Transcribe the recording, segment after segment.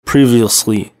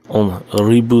Previously on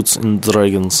Reboots and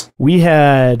Dragons. We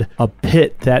had a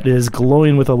pit that is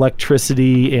glowing with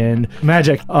electricity and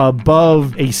magic.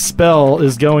 Above a spell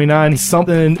is going on.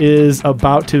 Something is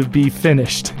about to be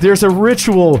finished. There's a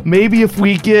ritual. Maybe if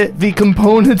we get the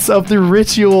components of the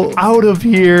ritual out of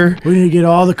here. We need to get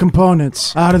all the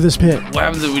components out of this pit. What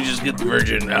happens if we just get the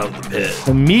virgin out of the pit?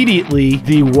 Immediately,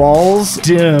 the walls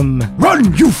dim.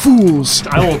 Run, you fools!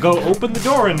 I will go open the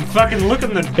door and fucking look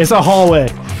in the... It's a hallway.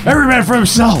 Every man for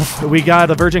himself! We got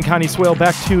the Virgin Connie Swale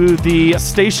back to the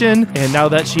station, and now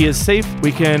that she is safe,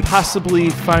 we can possibly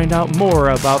find out more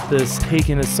about this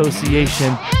pagan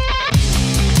association.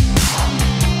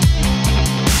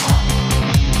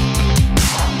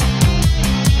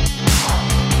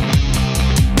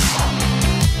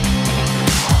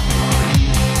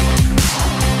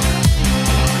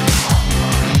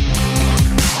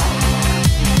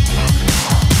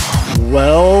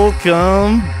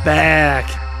 Welcome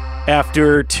back.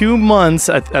 After 2 months,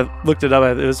 I looked it up,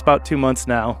 it was about 2 months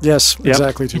now. Yes,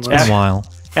 exactly 2 months. It's been a while.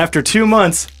 After 2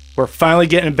 months, we're finally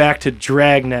getting back to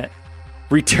Dragnet.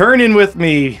 Returning with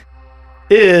me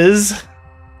is...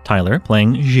 Tyler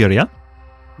playing Jiria.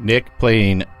 Nick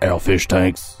playing Elfish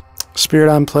Tanks.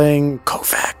 Spirit, I'm playing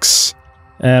Kovacs.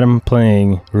 Adam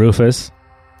playing Rufus.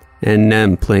 And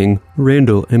Nem playing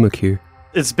Randall Emakir.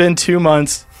 It's been 2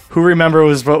 months. Who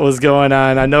remembers what was going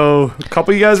on? I know a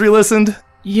couple of you guys re-listened.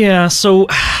 Yeah, so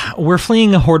we're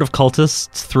fleeing a horde of cultists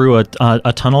through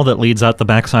a tunnel that leads out the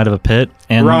backside of a pit.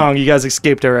 And Wrong, you guys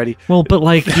escaped already. Well, but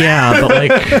like, yeah, but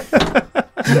like,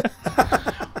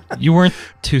 you weren't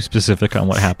too specific on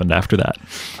what happened after that.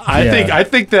 I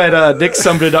think that Nick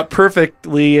summed it up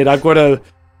perfectly, and I'm going to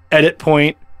edit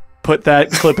point, put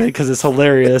that clip in because it's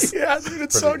hilarious. Yeah, dude,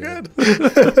 it's so good.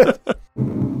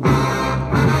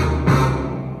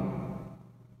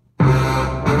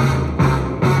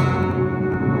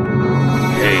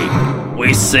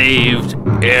 We saved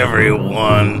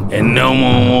everyone, and no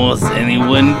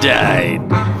anyone died.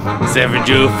 Except for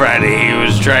Joe Friday. He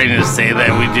was trying to say that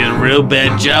we did a real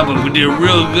bad job, but we did a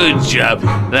real good job.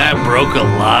 That broke a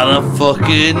lot of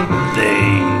fucking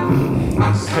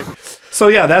things. So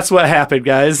yeah, that's what happened,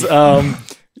 guys.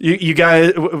 You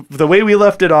guys, the way we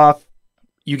left it off,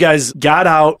 you guys got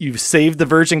out, you saved the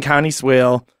Virgin Connie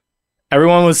Swale.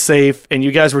 Everyone was safe, and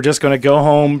you guys were just going to go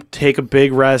home, take a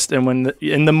big rest, and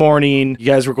in the morning, you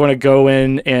guys were going to go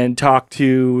in and talk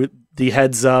to the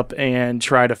heads up and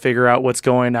try to figure out what's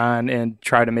going on and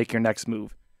try to make your next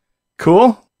move.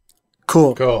 Cool?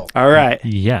 Cool. All right.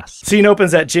 Yes. Scene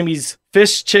opens at Jimmy's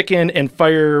Fish, Chicken, and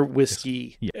Fire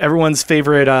Whiskey. Yeah. Everyone's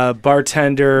favorite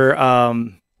bartender,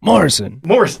 Morrison.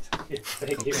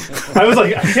 Thank you. I was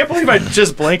like, I can't believe I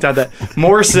just blanked on that.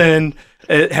 Morrison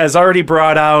has already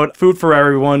brought out food for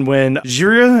everyone when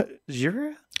Jiria?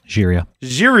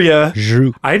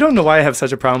 I don't know why I have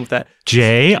such a problem with that.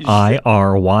 Jirya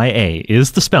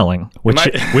is the spelling,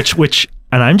 which,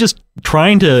 and I'm just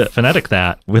trying to phonetic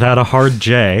that without a hard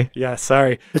J. Yeah,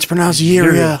 sorry. It's pronounced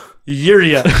Yiria.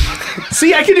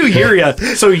 See, I can do Yiria.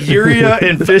 So Yiria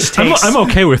and Fish Tanks. I'm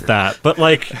okay with that, but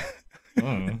like...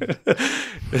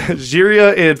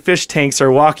 Jiria and Fish Tanks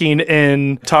are walking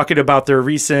in, talking about their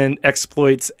recent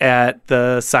exploits at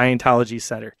the Scientology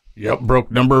Center. Yep,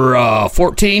 broke number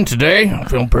 14 today. I'm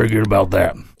feeling pretty good about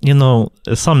that. You know,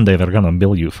 someday they're gonna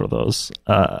bill you for those.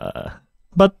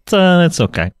 But it's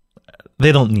okay.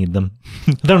 They don't need them.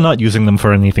 They're not using them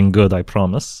for anything good, I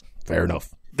promise. Fair enough.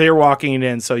 They're walking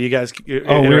in, so you guys...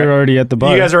 Oh, we're already at the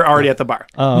bar. You guys are already at the bar.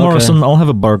 Oh, okay. Morrison, I'll have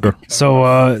a burger.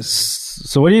 So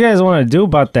what do you guys want to do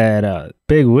about that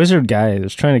big wizard guy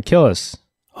that's trying to kill us?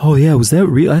 Oh yeah, was that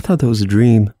real? I thought that was a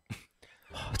dream.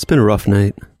 It's been a rough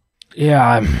night.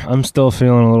 Yeah, I'm still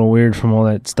feeling a little weird from all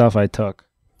that stuff I took.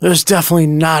 There's definitely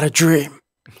not a dream.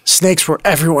 Snakes were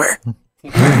everywhere. I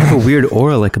have a weird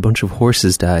aura like a bunch of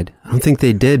horses died. I don't think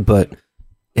they did, but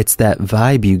it's that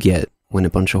vibe you get when a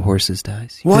bunch of horses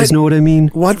dies. You guys know what I mean?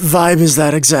 What vibe is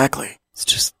that exactly? It's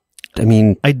just, I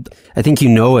mean, I think you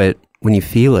know it when you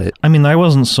feel it. I mean, I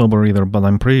wasn't sober either, but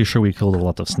I'm pretty sure we killed a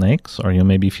lot of snakes. Are you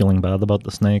maybe feeling bad about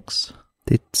the snakes?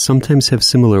 They sometimes have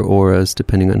similar auras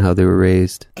depending on how they were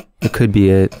raised. It could be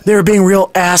it. They were being real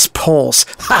assholes.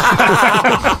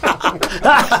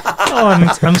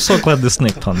 Oh, I'm so glad the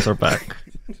snake tons are back.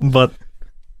 But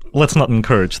let's not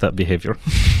encourage that behavior.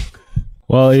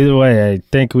 Well, either way, I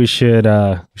think we should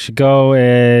go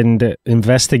and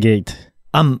investigate.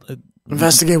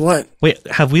 Investigate what? Wait,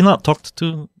 have we not talked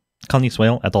to Connie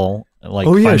Swale at all? Like,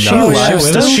 oh yeah, she alive.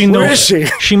 Does she know? Where is she?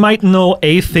 She might know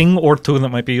a thing or two that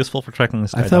might be useful for tracking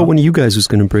this guy I thought down. one of you guys was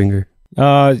going to bring her.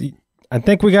 I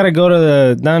think we got to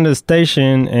go down to the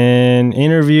station and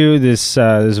interview this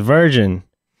virgin.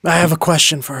 I have a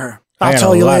question for her. I I'll got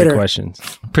tell a you lot later. of questions.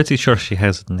 I'm pretty sure she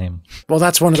has a name. Well,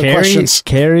 that's one of the questions.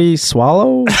 Carrie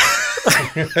Swallow?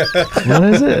 What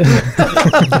is it?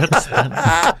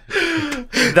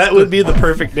 That would be the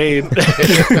perfect name.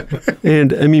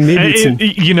 And I mean, maybe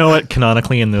it's You know it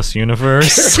canonically in this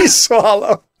universe.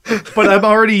 Swallow. But I'm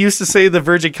already used to say the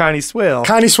Virgin Connie Swale.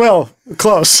 Connie Swell.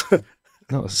 Close.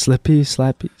 No, Slippy,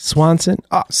 Slappy, Swanson.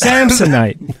 Oh,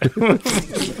 Samsonite.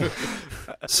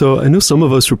 So I know some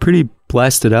of us were pretty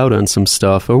blasted out on some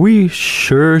stuff. Are we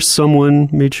sure someone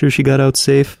made sure she got out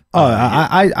safe? Oh,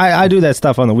 I do that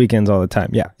stuff on the weekends all the time.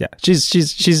 Yeah. She's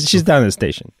down at the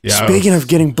station. Yeah. Speaking of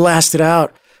getting blasted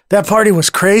out, that party was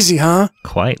crazy, huh?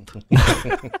 Quite.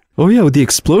 Oh yeah, with the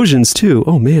explosions too.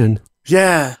 Oh man.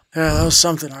 Yeah, that was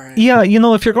something, all right. Yeah,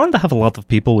 if you're going to have a lot of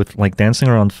people with like dancing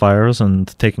around fires and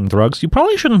taking drugs, you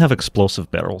probably shouldn't have explosive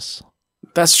barrels.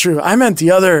 That's true. I meant the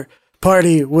other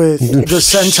party with the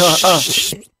centaur.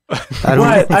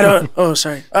 I don't. Oh,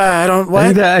 sorry. I don't.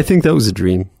 What? I think that was a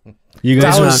dream. You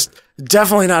guys, That was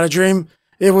definitely not a dream.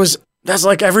 That's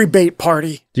like every bait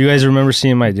party. do you guys remember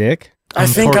seeing my dick? I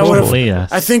think I would have. Unfortunately,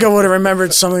 yes. I think I would have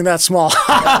remembered something that small.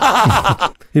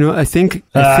 I think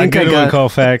I Good one, got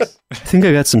Colfax. I think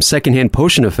I got some secondhand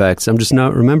potion effects. I'm just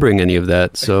not remembering any of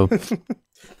that. So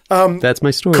that's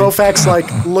my story.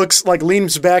 Koufax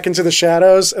leans back into the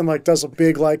shadows and does a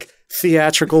big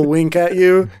theatrical wink at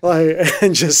you,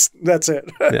 and just that's it.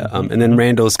 Yeah, and then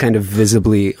Randall's kind of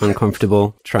visibly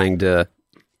uncomfortable, trying to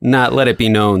not let it be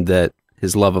known that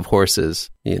his love of horses,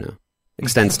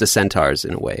 extends to centaurs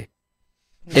in a way.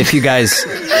 If you guys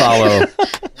follow.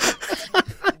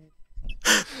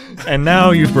 And now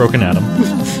you've broken Adam.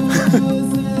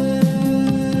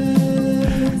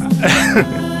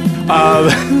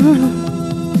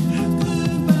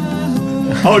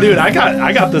 Oh, dude, I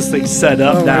got this thing set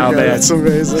up now, God, man. that's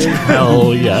amazing.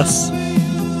 Hell yes.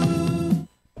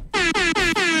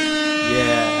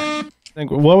 Yeah.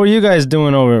 What were you guys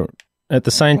doing over at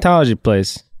the Scientology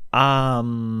place?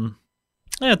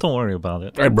 Yeah, don't worry about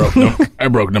it. I broke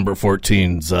number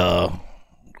 14's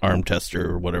arm tester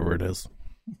or whatever it is.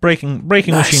 Breaking Nice.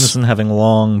 machines and having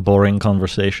long, boring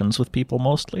conversations with people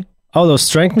mostly. Oh, those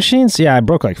strength machines? Yeah, I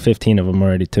broke 15 of them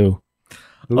already, too.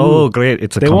 Oh, great.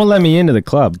 It's a They won't let me into the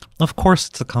club. Of course,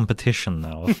 it's a competition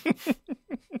now.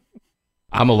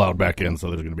 I'm allowed back in, so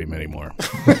there's going to be many more.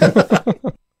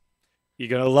 You're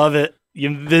going to love it.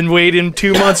 You've been waiting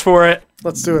 2 months for it.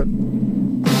 Let's do it.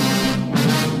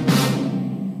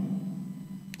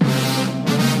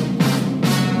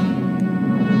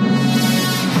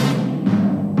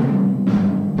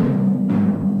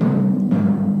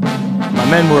 My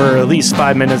men were at least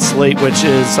 5 minutes late, which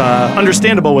is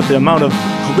understandable with the amount of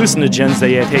hallucinogens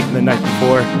they had taken the night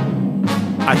before.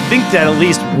 I think that at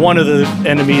least one of the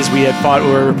enemies we had fought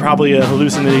were probably a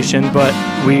hallucination, but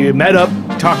we met up,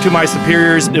 talked to my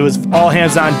superiors. It was all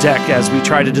hands on deck as we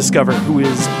tried to discover who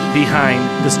is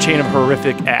behind this chain of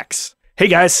horrific acts. Hey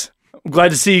guys, I'm glad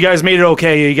to see you guys made it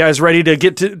okay. Are you guys ready to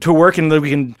get to work and that we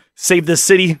can save this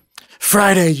city?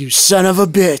 Friday, you son of a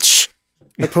bitch.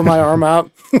 I put my arm out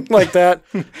like that.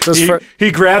 He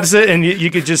grabs it, and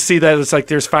you could just see that it's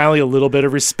there's finally a little bit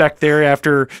of respect there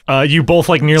after You both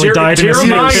nearly died in his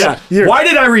Jeremiah. Here. Why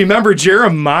did I remember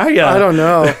Jeremiah? I don't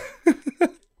know.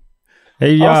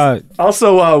 Hey,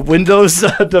 Also, Windows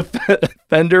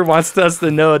Defender wants us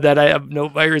to know that I have no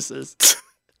viruses.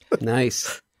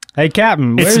 Nice. hey,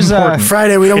 Captain, It's where's important.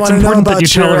 Friday, we don't It's want to know important about that you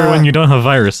tell your. everyone you don't have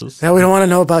viruses. Yeah, we don't want to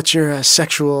know about your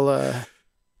sexual.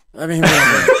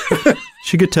 Whatever.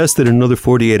 Should get tested in another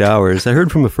 48 hours. I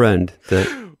heard from a friend that's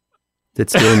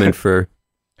still for.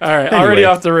 All right, Anyway. already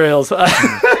off the rails.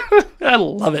 I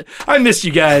love it. I miss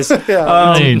you guys. Yeah.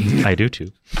 I do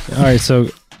too. all right, so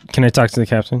can I talk to the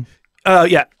captain?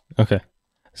 Yeah. Okay.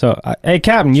 So, hey,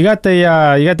 Captain, you got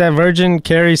that Virgin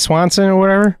Carrie Swanson or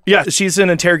whatever? Yeah, she's in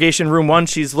interrogation room 1.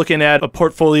 She's looking at a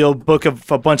portfolio book of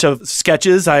a bunch of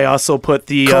sketches. I also put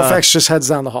the Koufax just heads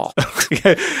down the hall.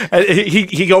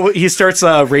 he starts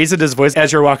raising his voice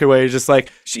as you're walking away. Just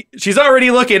she's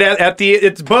already looking at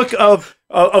it's book of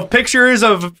pictures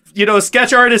of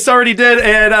sketch artists already did,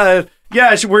 and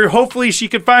we're hopefully she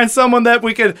could find someone that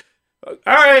we could. All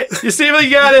right, you see what you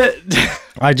got it.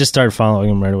 I just started following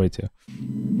him right away, too.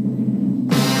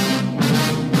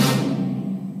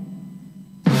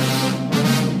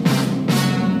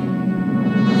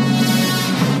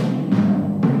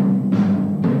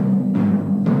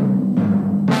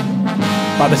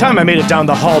 By the time I made it down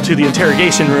the hall to the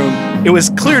interrogation room, it was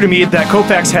clear to me that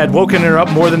Koufax had woken her up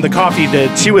more than the coffee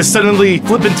did. She was suddenly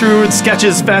flipping through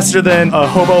sketches faster than a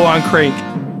hobo on crank.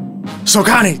 So,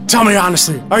 Connie, tell me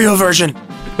honestly, are you a virgin?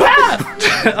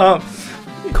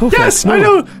 Koufax, Yes,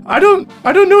 no. I don't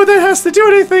know what that has to do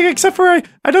with anything except for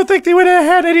I don't think they would have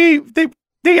had any.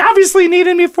 They obviously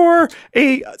needed me for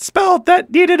a spell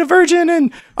that needed a virgin,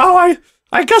 and I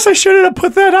guess I shouldn't have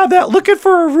put that on that looking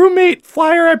for a roommate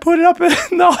flyer. I put it up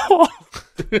in the hall.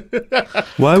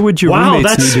 Why would your Wow, roommates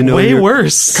that's need to know way your-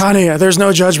 worse. Connie, there's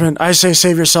no judgment. I say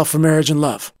save yourself for marriage and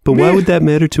love. But why would that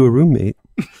matter to a roommate?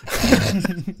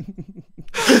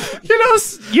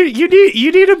 You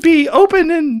need to be open,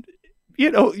 and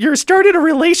you're starting a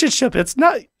relationship. It's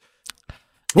not.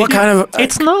 What kind of...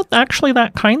 It's not actually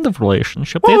that kind of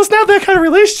relationship. Well, it's not that kind of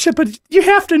relationship, but you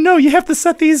have to know. You have to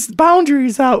set these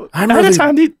boundaries out I'm ahead of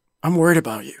really- time. I'm worried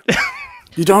about you.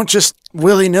 You don't just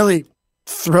willy-nilly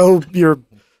throw your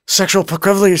sexual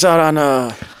proclivities out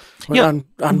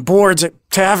on boards at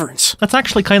taverns. That's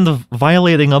actually kind of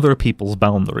violating other people's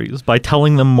boundaries by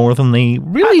telling them more than they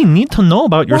really need to know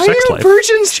about your Why sex are you life.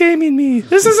 virgins shaming me?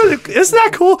 Isn't that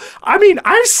cool? I mean,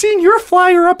 I've seen your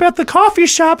flyer up at the coffee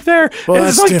shop there. Well, and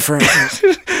it's that's different.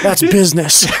 That's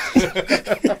business.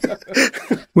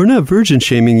 We're not virgin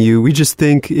shaming you. We just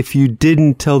think if you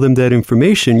didn't tell them that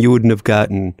information, you wouldn't have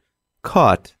gotten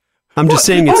caught. I'm just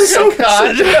saying it's...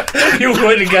 You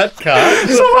would have got caught.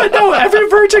 So what? No, every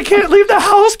virgin can't leave the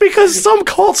house because some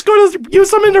cult's going to use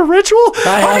them in a ritual.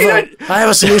 I have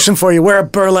a solution for you. Wear a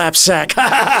burlap sack.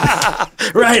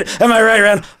 Right? Am I right,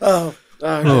 Ren?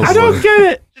 I don't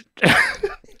get it.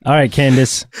 All right,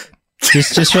 Candace.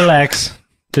 Just relax.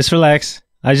 Just relax.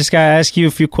 I just gotta ask you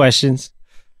a few questions.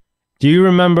 Do you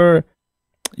remember?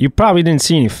 You probably didn't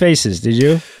see any faces, did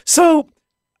you? So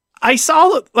I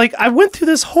saw, I went through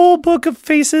this whole book of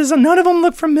faces, and none of them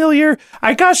look familiar.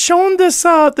 I got shown this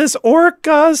orc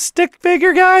stick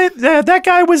figure guy. That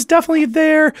guy was definitely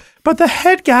there, but the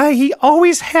head guy, he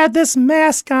always had this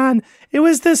mask on. It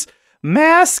was this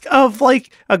mask of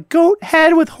a goat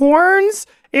head with horns,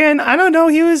 and I don't know,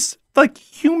 he was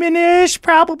humanish,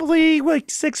 probably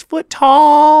 6 foot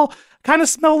tall. Kind of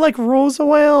smelled like rose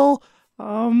oil.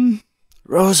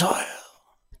 Rose oil.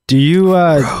 Do you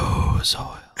Rose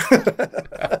oil. do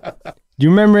you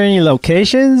remember any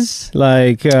locations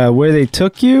where they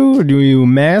took you? Or do you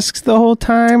masks the whole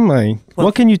time?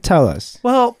 What can you tell us?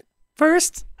 Well,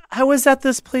 first, I was at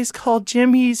this place called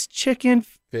Jimmy's Chicken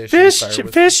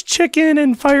Fish, Chicken,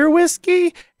 and Fire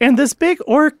Whiskey, and this big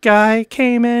orc guy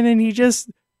came in and he just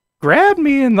grabbed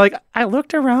me, and I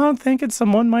looked around thinking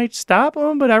someone might stop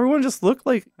him, but everyone just looked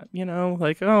oh,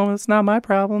 it's not my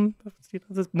problem.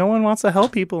 No one wants to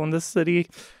help people in this city.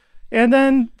 And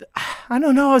then, I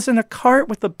don't know, I was in a cart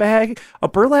with a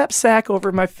burlap sack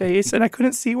over my face, and I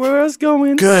couldn't see where I was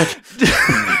going. Good.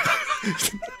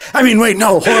 I mean, wait,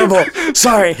 no, horrible.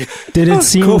 Sorry. Did it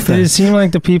seem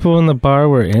like the people in the bar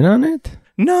were in on it?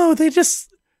 No, they just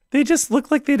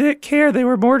looked like they didn't care. They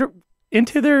were more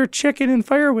into their chicken and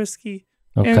fire whiskey.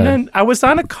 Okay. And then I was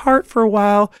on a cart for a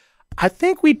while. I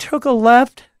think we took a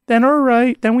left, then a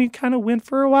right, then we kind of went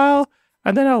for a while,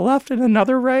 and then a left and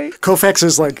another right. Koufax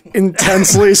is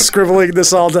intensely scribbling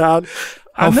this all down.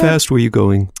 How fast were you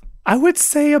going? I would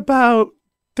say about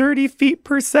 30 feet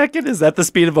per second. Is that the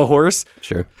speed of a horse?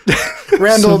 Sure.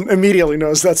 Randall immediately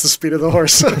knows that's the speed of the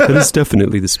horse. That is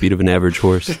definitely the speed of an average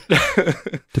horse,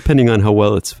 depending on how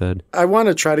well it's fed. I want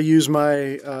to try to use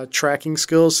my tracking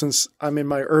skills since I'm in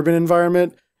my urban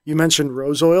environment. You mentioned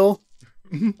rose oil.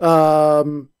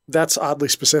 That's oddly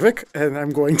specific, and I'm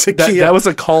going to key That it. was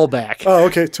a callback. Oh,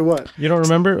 okay. To what? You don't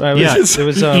remember? Yeah. It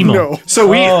was Emo. No.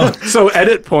 So so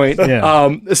edit point.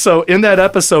 Yeah. So in that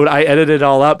episode, I edited it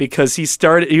all out because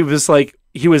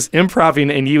he was improvising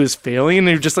and he was failing, and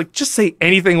he was just say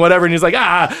anything, whatever. And he's like,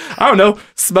 I don't know,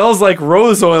 smells like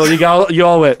rose oil. You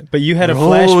all went. But you had a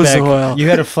Rose flashback. oil. You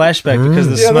had a flashback because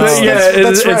of the Yeah, smell.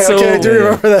 that's right. so- Okay, I do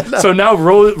remember that now. So now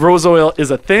rose oil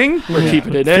is a thing. We're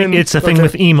keeping it in. It's a thing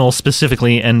with email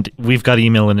specifically, and we've got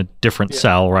email in a different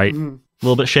cell, right? A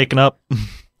little bit shaken up.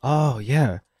 Oh,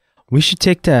 yeah. We should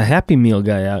take the Happy Meal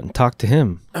guy out and talk to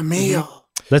him. A meal.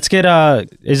 Let's get,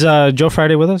 is Joe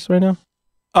Friday with us right now?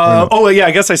 Yeah,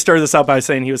 I guess I started this out by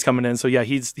saying he was coming in. So yeah,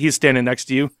 he's standing next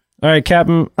to you. All right,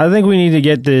 Captain, I think we need to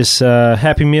get this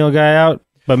Happy Meal guy out,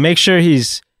 but make sure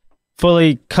he's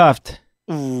fully cuffed.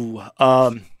 Ooh.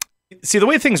 See, the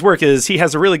way things work is he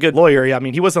has a really good lawyer. I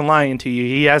mean, he wasn't lying to you.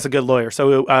 He has a good lawyer.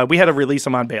 So we had to release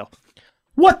him on bail.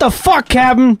 What the fuck,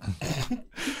 Captain?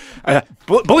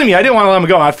 Believe me, I didn't want to let him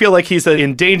go. I feel like he's an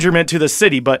endangerment to the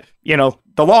city, but,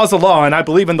 the law is the law, and I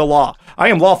believe in the law. I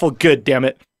am lawful good, damn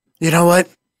it. You know what?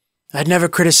 I'd never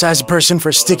criticize a person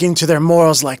for sticking to their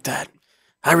morals like that.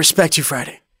 I respect you,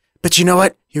 Friday. But you know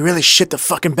what? You really shit the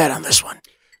fucking bed on this one.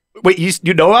 Wait,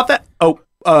 you know about that? Oh,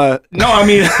 no, I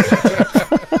mean...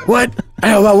 What? I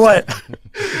know about what?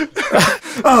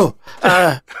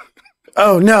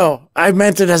 Oh, no. I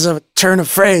meant it as a turn of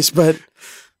phrase, but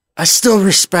I still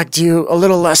respect you a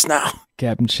little less now.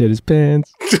 Captain shit his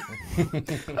pants.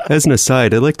 As an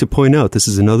aside, I'd like to point out this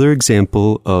is another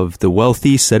example of the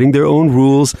wealthy setting their own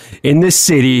rules in this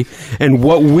city, and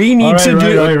what we need to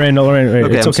do. All right, Randall. Okay,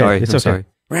 Okay, it's I'm okay. sorry. It's I'm okay. sorry.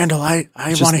 Randall, I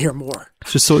want to hear more.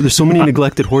 It's just there's so many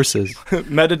neglected horses.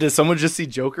 Meta, did someone just see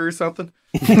Joker or something?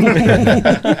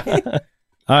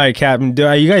 All right, Captain.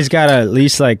 You guys got at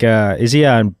least is he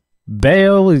on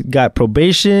bail? Got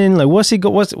probation? Like, what's he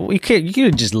go? You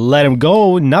can't just let him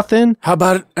go. Nothing. How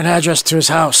about an address to his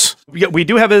house? Yeah, we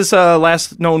do have his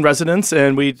last known residence,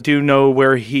 and we do know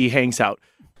where he hangs out.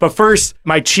 But first,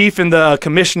 my chief and the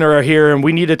commissioner are here, and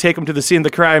we need to take them to the scene of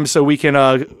the crime so we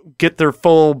can get their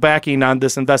full backing on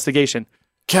this investigation.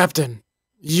 Captain,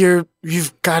 you've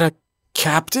got a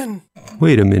captain?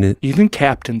 Wait a minute. Even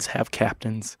captains have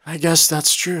captains. I guess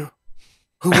that's true.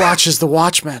 Who watches The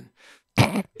Watchmen?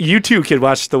 You too can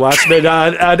watch The Watchmen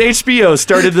on HBO,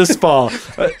 started this fall.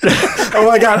 Oh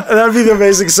my god, that'd be the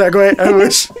amazing segue. I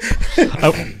wish.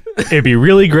 It'd be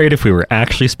really great if we were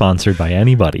actually sponsored by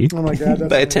anybody. Oh my god.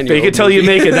 By a 10-year-old Fake it till you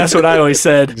make it. That's what I always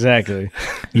said. Exactly.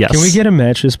 Yes. Can we get a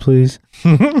mattress, please?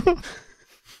 It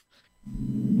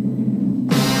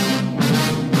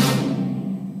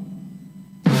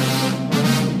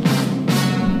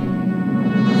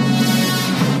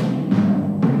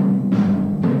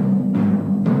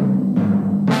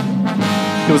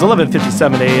was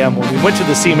 11:57 a.m. when we went to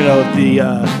the semen of the.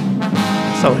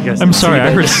 I'm sorry, I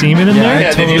heard semen in there.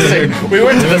 Yeah, did you say we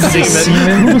went to the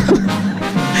semen?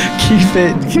 Keep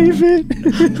it.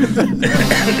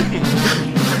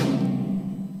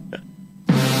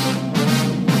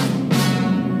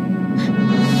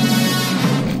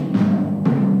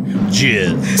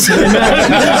 Jizz.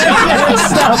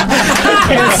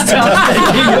 Can't stop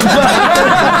thinking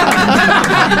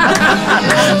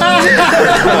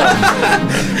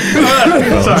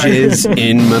about Jizz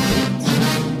in my pants.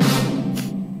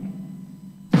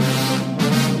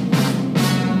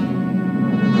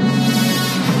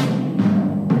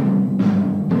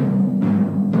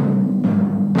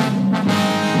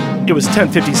 It was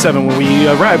 10:57 when we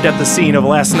arrived at the scene of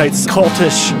last night's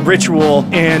cultish ritual,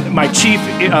 and my chief,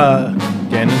 Gannon.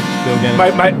 Bill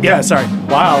Gannon.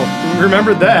 Wow,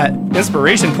 remembered that.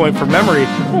 Inspiration point for memory.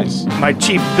 Nice. My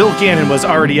chief, Bill Gannon, was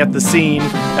already at the scene,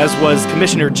 as was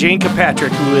Commissioner Jane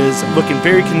Kilpatrick, who is looking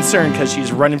very concerned because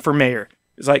she's running for mayor.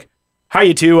 It's like, hi,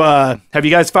 you two. Have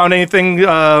you guys found anything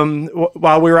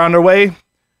while we were on our way?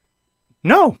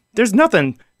 No, there's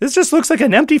nothing. This just looks like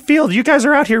an empty field. You guys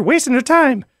are out here wasting your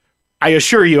time. I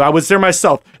assure you, I was there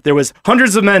myself. There was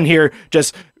hundreds of men here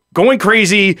just going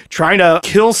crazy, trying to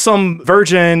kill some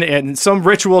virgin and some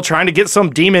ritual, trying to get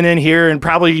some demon in here and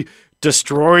probably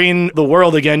destroying the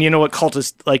world again. You know what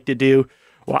cultists like to do.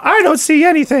 Well, I don't see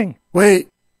anything. Wait,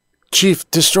 Chief,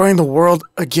 destroying the world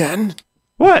again?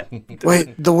 What?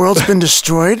 Wait, the world's been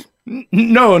destroyed?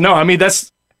 No. I mean,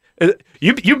 that's...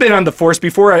 You've been on the force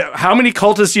before. How many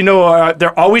cultists you know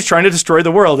they're always trying to destroy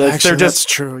the world? Actually, They're just,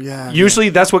 that's true, yeah. Usually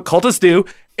that's what cultists do,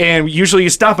 and usually you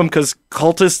stop them because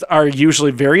cultists are usually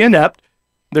very inept.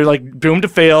 They're like doomed to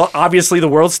fail. Obviously, the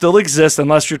world still exists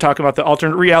unless you're talking about the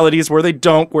alternate realities where they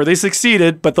don't, where they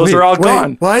succeeded, but those are all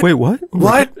gone. What? Wait, what?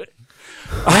 What?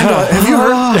 Randall, have you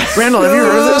heard? Randall, have you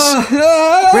heard of this?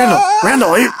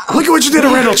 Randall, hey, look at what you did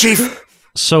to Randall, Chief.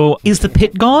 So, is the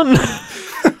pit gone?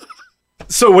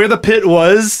 So where the pit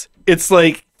was, it's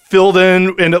like filled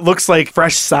in and it looks like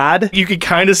fresh sod. You can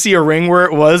kind of see a ring where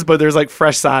it was, but there's like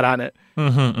fresh sod on it.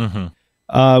 We're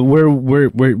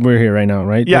here right now,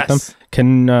 right? Yes. With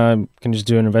them? Can just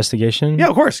do an investigation? Yeah,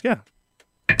 of course. Yeah.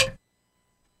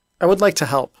 I would like to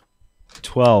help.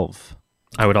 12.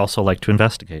 I would also like to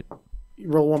investigate.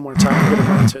 Roll one more time. Get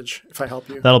advantage if I help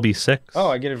you. That'll be 6. Oh,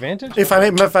 I get advantage? If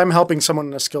I'm helping someone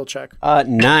in a skill check.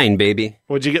 9, baby.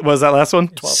 What'd you get? What was that last one?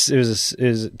 12. It was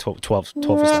 12. 12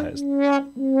 was the highest.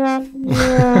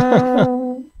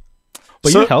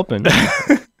 But So- you're helping.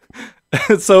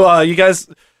 So you guys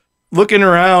looking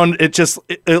around, it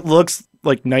looks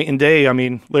like night and day. I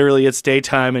mean, literally it's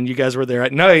daytime and you guys were there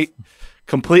at night.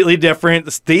 Completely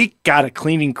different. They got a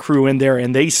cleaning crew in there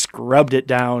and they scrubbed it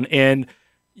down. And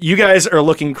you guys are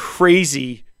looking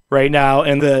crazy right now.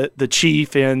 And the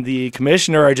chief and the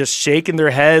commissioner are just shaking their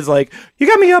heads like, you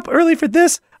got me up early for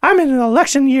this? I'm in an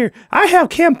election year. I have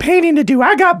campaigning to do.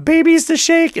 I got babies to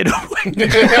shake. And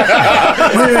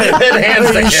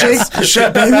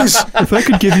Shake babies. If I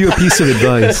could give you a piece of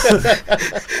advice,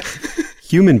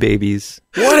 human babies.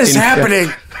 What is happening?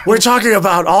 We're talking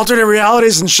about alternate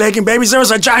realities and shaking babies. There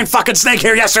was a giant fucking snake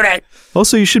here yesterday.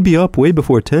 Also, you should be up way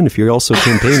before 10 if you're also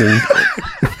campaigning.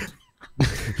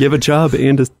 You have a job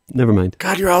and a... Never mind.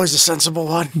 God, you're always a sensible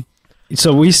one.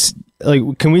 So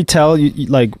can we tell you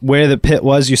like where the pit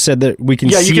was? You said that we can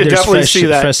see you can there's definitely fresh, see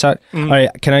that. fresh side. All right,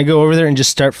 can I go over there and just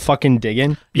start fucking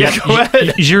digging? yeah, go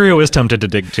ahead. Jirio is tempted to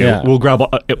dig too. Yeah. We'll grab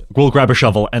a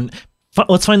shovel and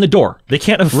let's find the door. They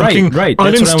can't have fucking right.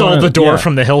 That's what I uninstalled wanna- the door yeah.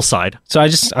 from the hillside. So I'm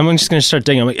just gonna start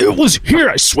digging. I'm like, it was here.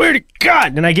 I swear to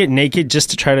God. And I get naked just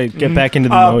to try to get back into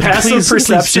the mode. Passive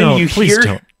perception. Please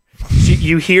don't.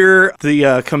 You hear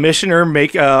the commissioner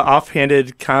make a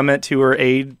offhanded comment to her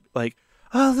aide, like,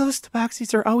 "Oh, those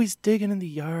tabaxis are always digging in the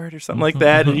yard" or something like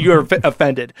that, and you are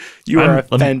offended. You are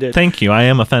offended. Thank you. I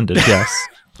am offended. Yes.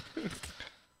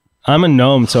 I'm a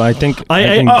gnome, so I think I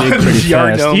can dig pretty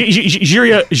Yard fast. gnome.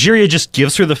 Jiria just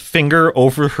gives her the finger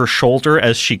over her shoulder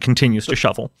as she continues to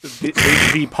shovel.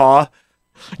 the paw.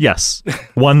 Yes.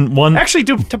 One. Actually,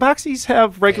 do tabaxis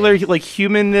have regular, like,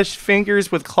 humanish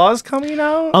fingers with claws coming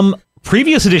out?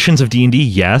 Previous editions of D&D,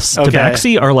 yes. Okay.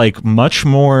 Tabaxi are like much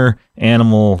more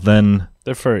animal than...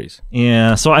 They're furries.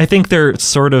 Yeah, so I think they're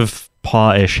sort of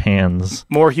paw-ish hands.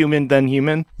 More human than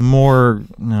human? More...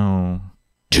 No.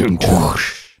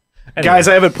 Guys,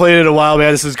 I haven't played it in a while,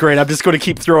 man. This is great. I'm just going to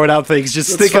keep throwing out things.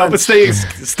 Just That's stick up fine. and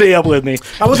stay up with me.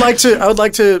 I would like to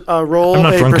roll I'm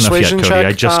not a drunk enough yet, persuasion Cody. check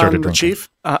I just started on the drinking. chief.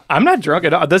 I'm not drunk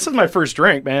at all. This is my first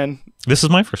drink, man. This is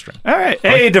my first drink. All right.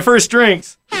 Hey, the first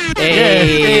drinks.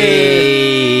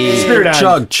 Hey. Spirit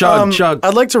on. Chug.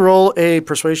 I'd like to roll a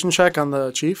persuasion check on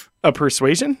the chief. A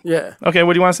persuasion? Yeah. Okay,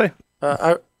 what do you want to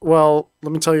say? Well,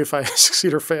 let me tell you if I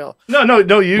succeed or fail.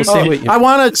 No, you. I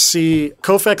want to see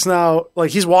Kofex now.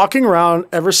 Like, he's walking around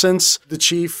ever since the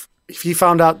chief. He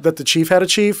found out that the chief had a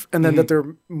chief, and then that there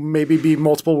maybe be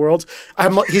multiple worlds.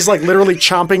 He's like literally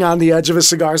chomping on the edge of his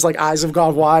cigar. His like eyes have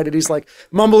gone wide, and he's like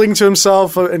mumbling to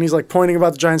himself, and he's like pointing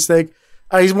about the giant snake.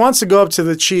 He wants to go up to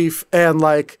the chief and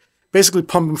like basically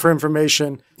pump him for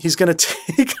information. He's gonna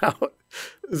take out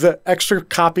the extra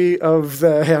copy of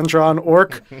the hand-drawn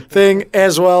orc thing,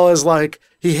 as well as like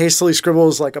he hastily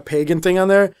scribbles like a pagan thing on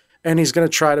there, and he's gonna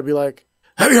try to be like,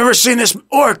 "Have you ever seen this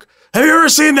orc? Have you ever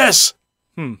seen this?"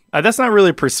 That's not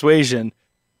really persuasion.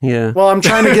 Yeah. Well, I'm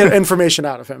trying to get information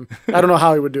out of him. I don't know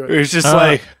how he would do it. It's just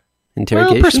like,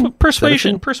 Interrogation?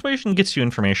 Persuasion gets you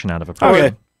information out of a person.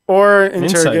 okay. Or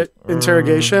Insight.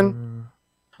 interrogation.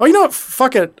 Oh, you know what?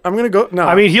 Fuck it. I'm gonna go. No,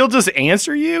 I mean, he'll just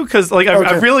answer you because, like, I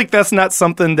Okay. feel like that's not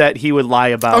something that he would lie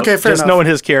about. Okay, fair just enough. knowing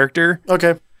his character.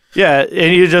 okay. Yeah,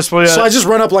 and you just So I just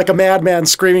run up like a madman,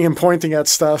 screaming and pointing at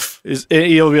stuff. and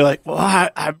he'll be like, "Well,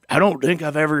 I don't think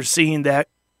I've ever seen that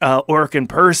orc in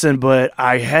person, but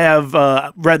I have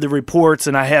read the reports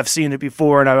and I have seen it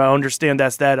before, and I understand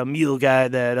that's that Emil guy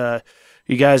that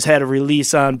you guys had a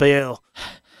release on bail."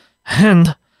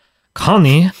 And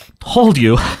Connie told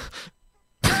you.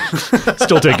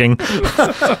 Still digging.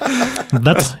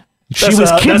 She was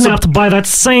that's kidnapped by that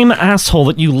same asshole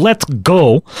that you let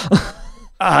go.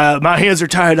 My hands are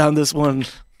tied on this one,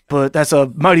 but that's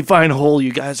a mighty fine hole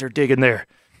you guys are digging there.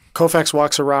 Kofex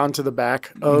walks around to the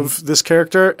back of this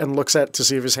character and looks at to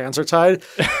see if his hands are tied,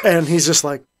 and he's just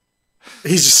like,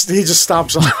 he just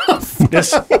stomps off.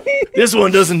 This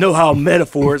one doesn't know how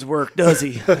metaphors work, does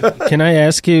he? Can I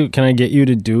ask you? Can I get you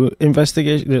to do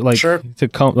investigation? Like, Sure. To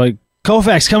come, like,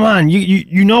 Kofex, come on!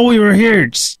 You know we were here.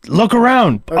 Just look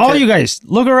around. All you guys,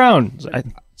 look around.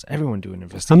 Everyone do an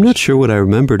investigation. I'm not sure what I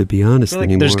remember, to be honest, Like,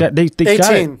 anymore. there's got they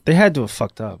got 18. it. They had to have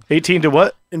fucked up. 18 to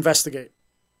what? Investigate.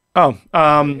 Oh,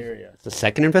 The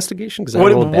second investigation? 'Cause I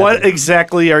rolled what badly.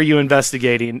 exactly are you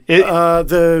investigating?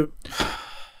 I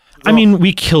mean,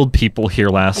 we killed people here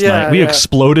last Yeah, night. We yeah.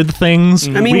 exploded things.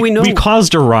 I mean, we know- we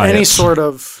caused a riot. Any sort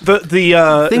of.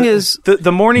 the Thing is,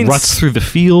 the morning ruts through the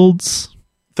fields.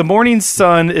 the morning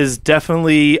sun is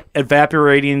definitely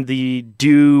evaporating the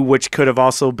dew, which could have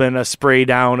also been a spray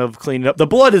down of cleaning up. The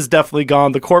blood is definitely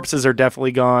gone. The corpses are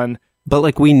definitely gone. but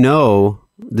like we know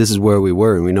this is where we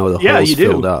were, and we know the Yeah, hole's you do.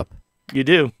 filled up. You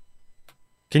do.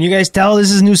 Can you guys tell this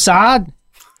is new sod?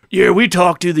 Yeah, we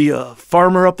talked to the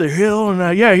farmer up the hill,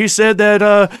 and yeah, he said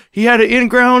that he had an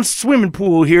in-ground swimming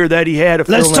pool here that he had.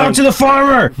 Let's talk to the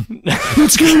farmer.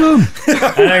 Let's get him.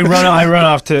 And I run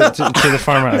off to the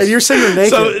farmhouse. And you're saying you're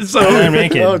naked. So I'm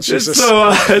naked. Oh, Jesus.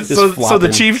 so the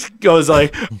flopping. chief goes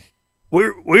like,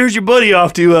 Where's your buddy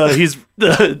off to?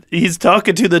 He's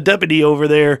talking to the deputy over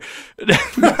there.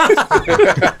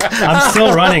 I'm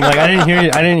still running. Like I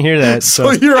didn't hear that.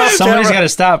 So you're off somebody's camera. got to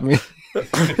stop me.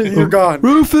 You're gone.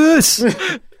 Rufus,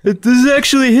 this is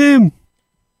actually him.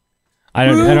 I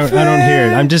don't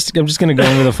hear it. I'm just gonna go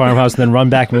into the farmhouse and then run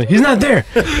back. And be like, he's not there.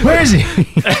 Where is he?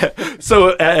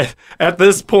 So at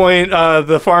this point,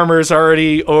 the farmer's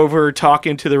already over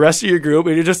talking to the rest of your group,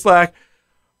 and you're just like,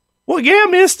 "Well, yeah,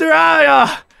 mister,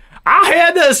 I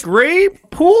had this great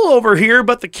pool over here,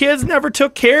 but the kids never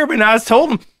took care of it. And I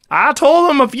told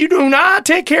them, if you do not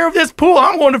take care of this pool,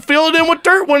 I'm going to fill it in with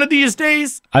dirt one of these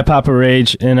days." I pop a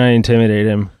rage and I intimidate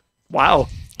him. Wow.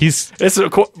 He's It's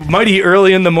mighty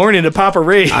early in the morning to pop a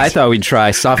rage. I thought we'd try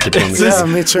soft diplomacy. Yeah,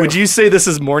 me too. Would you say this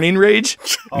is morning rage?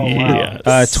 Oh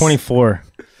wow. 24.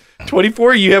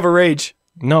 24, you have a rage.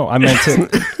 No, I'm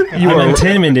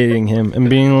intimidating him and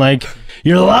being like,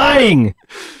 "You're lying.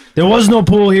 There was no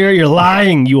pool here. You're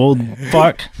lying, you old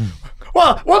fuck."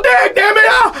 Well, damn it!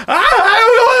 I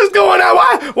don't know what's going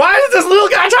on. Why is this little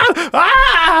guy trying?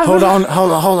 Hold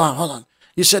on.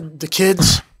 You said the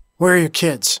kids? Where are your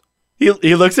kids?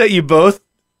 He looks at you both,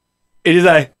 and he's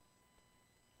like,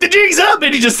 "The jig's up!"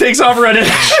 And he just takes off running.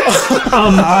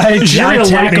 I Lightning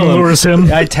tackle him. lures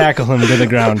him. I tackle him to the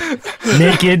ground,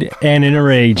 naked and in a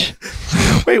rage,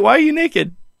 Wait, why are you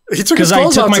naked? He took his because I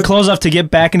clothes took off. my clothes off to get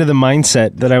back into the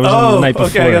mindset that I was in the night before.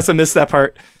 okay. I guess I missed that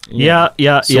part. yeah.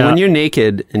 So when you're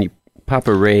naked and you pop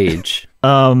a rage,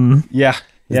 Yeah.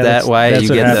 is that why you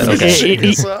what get happened. the? Okay. Shake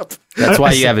this up. That's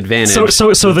why you have advantage.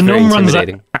 So the Very gnome runs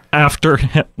intimidating. after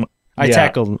him, I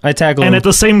tackled him. and him. at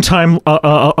the same time,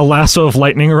 a lasso of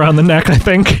lightning around the neck. I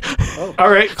think. All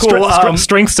right, cool.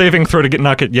 Strength saving throw to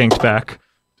not get yanked back.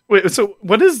 Wait, so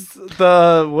what is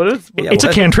the It's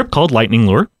a cantrip called Lightning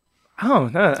Lure. Oh,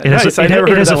 no, It has nice. a, I never it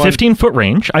heard has of a that 15-foot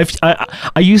range.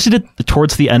 I used it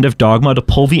towards the end of Dogma to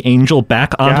pull the angel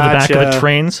back onto the back of Gotcha. a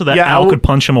train so that Yeah, Al could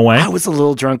punch him away. I was a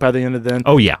little drunk by the end of then.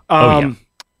 Oh yeah.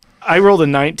 I rolled a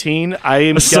 19. I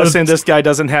am So- guessing this guy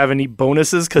doesn't have any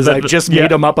bonuses because I just yeah.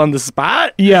 made him up on the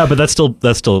spot. Yeah, but that still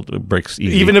breaks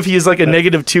easy. Even if he's like a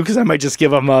 -2, because I might just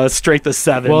give him a strength of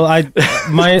 7. Well,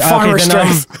 Farmer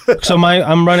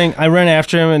I'm running. I run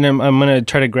after him, and I'm gonna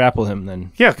try to grapple him.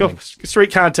 Then yeah, go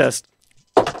straight contest.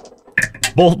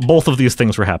 both of these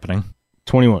things were happening.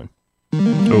 21.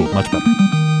 Oh, much better.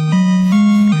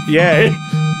 Yeah.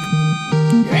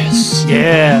 Yes.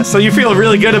 Yeah. So you feel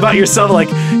really good about yourself, like,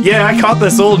 yeah, I caught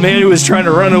this old man who was trying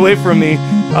to run away from me.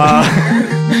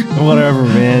 Whatever,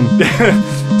 man.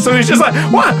 So he's just like,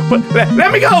 what?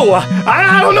 Let me go.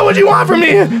 I don't know what you want from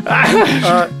me.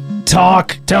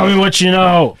 Talk. Tell me what you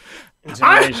know.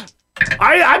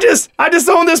 I just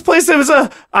own this place. It was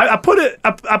I put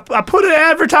an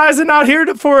advertising out here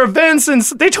for events, and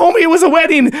they told me it was a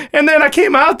wedding, and then I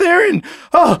came out there, and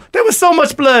there was so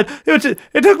much blood. It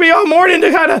took me all morning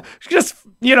to kind of just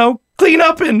clean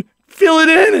up and fill it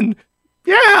in, and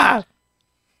yeah.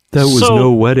 That was So-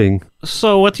 no wedding.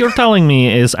 So what you're telling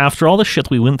me is, after all the shit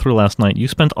we went through last night, you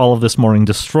spent all of this morning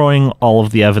destroying all of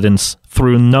the evidence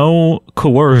through no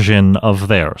coercion of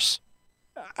theirs.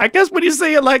 I guess when you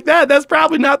say it like that, that's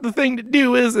probably not the thing to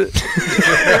do, is it?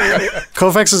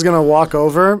 Kofex is going to walk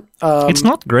over. It's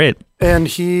not great. And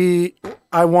can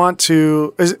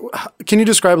you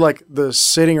describe like the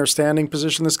sitting or standing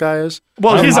position this guy is?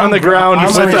 Well, he's on the ground. I'm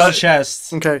with on a- his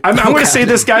chest. Okay. I'm going to say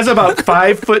this guy's about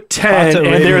 5'10",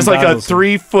 and there's like a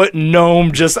 3-foot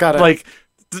gnome just Got it. like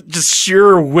just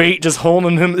sheer weight just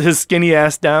holding his skinny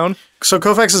ass down. So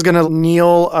Kofex is going to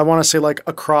kneel, I want to say like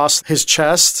across his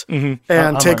chest and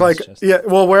take on like, his chest.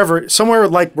 wherever, somewhere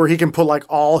like where he can put like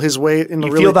all his weight in the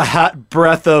You really. feel the hot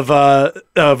breath of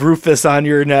Rufus on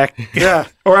your neck. Yeah.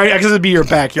 Or I guess it'd be your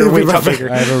back. Your It'd be weight my up back. bigger.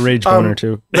 I have a rage boner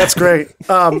too. That's great.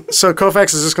 So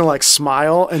Kofex is just going to like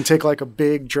smile and take like a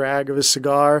big drag of his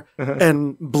cigar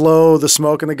and blow the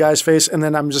smoke in the guy's face. And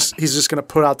then he's just going to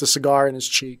put out the cigar in his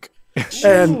cheek.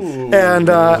 And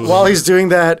while he's doing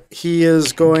that, he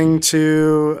is going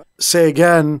to say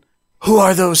again, "Who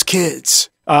are those kids?"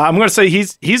 I'm going to say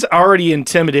he's already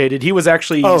intimidated. He was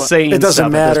actually saying it doesn't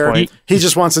stuff matter. At this point. He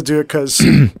just wants to do it because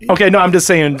Okay, no, I'm just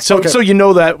saying. So you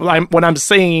know that what I'm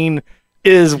saying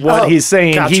is what he's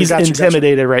saying. Gotcha, He's gotcha.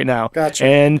 intimidated right now. Gotcha.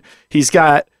 And he's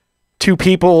got two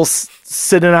people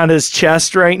sitting on his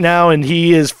chest right now, and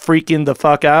he is freaking the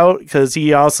fuck out because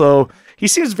he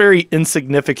seems very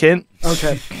insignificant.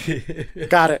 okay,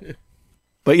 got it.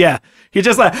 But yeah, he's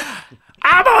just like,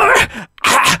 I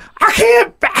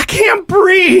can't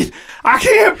breathe. I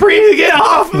can't breathe. Get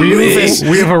off of me.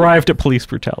 We have arrived at police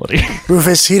brutality.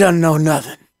 Rufus, he doesn't know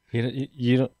nothing.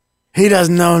 You don't. He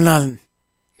doesn't know nothing.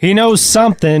 He knows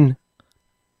something.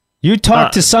 You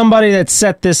talked to somebody that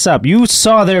set this up. You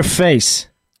saw their face.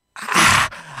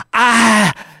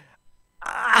 I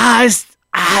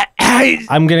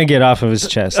I'm going to get off of his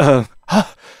chest.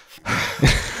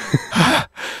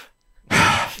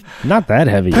 Not that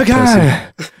heavy. you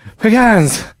pussy.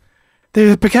 Pecans.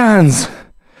 The pecans.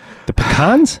 The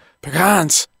pecans?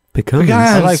 Pecans. Pecans.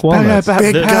 I like walnuts.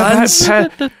 Big guns. I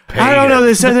don't know.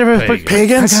 They said they were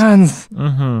Pagans. pecans.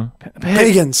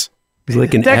 Pagans. It's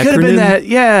like an That acronym. could have been that.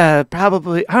 Yeah,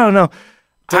 probably. I don't know.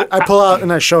 I pull out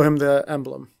and I show him the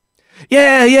emblem.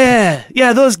 Yeah.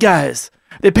 Those guys.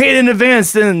 They paid in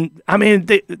advance. Then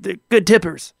they're good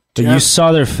tippers. But you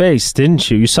saw their face,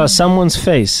 didn't you? You saw someone's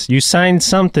face. You signed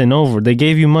something over. They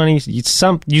gave you money. You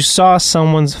saw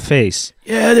someone's face.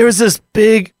 Yeah, there was this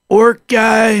big orc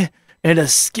guy and a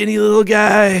skinny little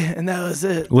guy, and that was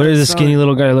it. What does the skinny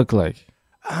little guy look like?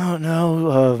 I don't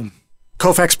know.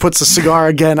 Koufax puts the cigar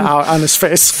again out on his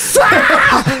face.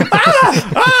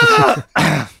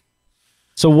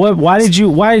 So why did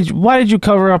you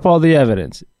cover up all the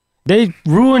evidence? They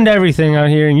ruined everything out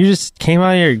here, and you just came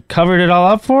out here and covered it all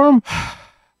up for them?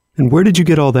 And where did you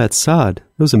get all that sod? It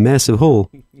was a massive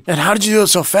hole. And how did you do it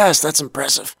so fast? That's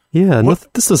impressive. Yeah,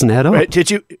 this doesn't add up. Wait,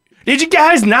 did you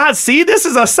guys not see? This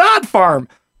is a sod farm.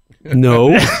 No,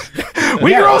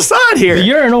 We grow sod here.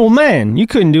 You're an old man. You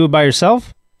couldn't do it by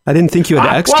yourself. I didn't think you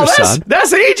had extra sod.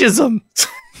 That's ageism.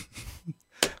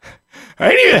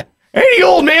 Any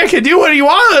old man can do what he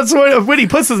wants when he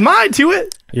puts his mind to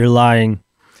it. You're lying.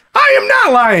 I am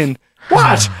not lying.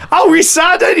 Watch, I'll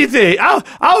resod anything.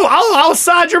 I'll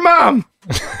sod your mom.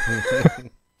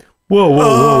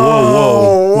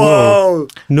 Whoa.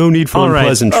 No need for All right.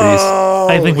 unpleasantries.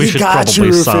 I think we He should got probably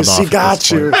you, sod Rufus. off. He at got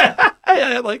this you. point.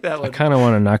 I like that I one. kind of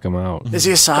want to knock him out. Is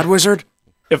he a sod wizard?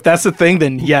 If that's the thing,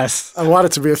 then yes. I want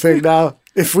it to be a thing now.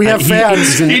 If we have He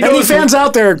fans, any knows- fans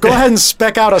out there, go ahead and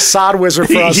spec out a sod wizard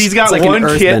for us. He's got It's like one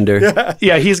an can. earthbender.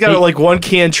 Yeah, he's got like one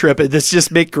cantrip. That's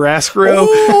just make grass grow.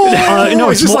 No,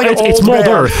 he's it's, just like an it's old mold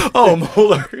man. earth. Oh,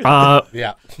 mold earth.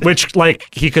 Yeah. Which, like,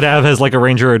 he could have as, like, a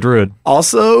ranger or a druid.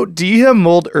 Also, do you have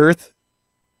mold earth?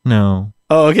 No.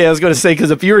 Oh, okay. I was going to say,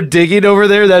 because if you were digging over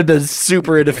there, that'd been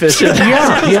super inefficient.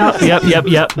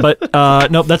 Yep.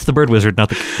 But, nope, that's the bird wizard, not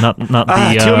the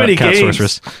too many cat games.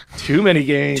 sorceress. Too many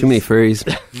games. Too many furries.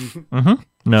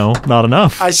 No, not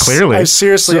enough. Clearly. I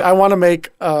seriously, I want to make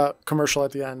a commercial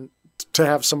at the end to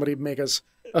have somebody make us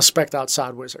a specked out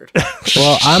sod wizard.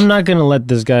 Well, I'm not going to let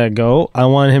this guy go. I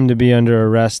want him to be under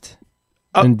arrest.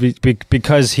 And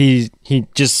because he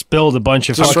just spilled a bunch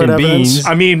of Destroyed fucking evidence. beans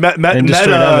I mean, and destroyed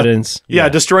evidence. Yeah,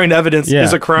 destroying evidence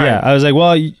is a crime. Yeah, I was like,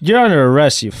 well, you're under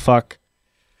arrest, you fuck.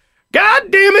 God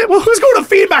damn it. Well, who's going to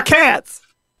feed my cats?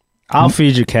 I'll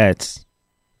feed your cats.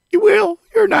 You will.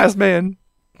 You're a nice man.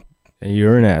 And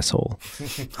you're an asshole.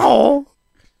 Oh.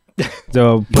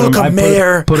 So Book a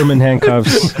mayor. Put him in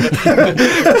handcuffs.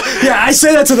 Yeah, I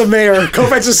say that to the mayor.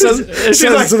 Koufax just says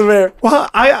that to the mayor. Well,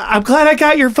 I'm glad I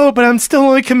got your vote, but I'm still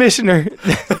only commissioner.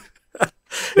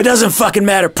 It doesn't fucking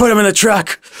matter. Put him in the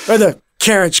truck or the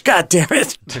carriage. God damn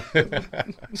it.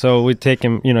 So we take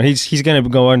him. He's going to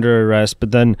go under arrest,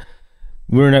 but then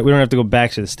we don't have to go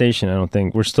back to the station. I don't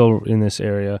think we're still in this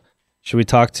area. Should we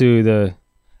talk to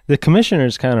the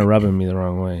commissioner's kind of rubbing me the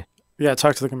wrong way? Yeah,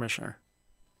 talk to the commissioner.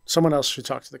 Someone else should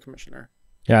talk to the commissioner.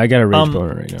 Yeah, I got a rage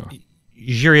boner right now.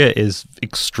 Jiria is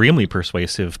extremely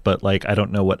persuasive, but, like, I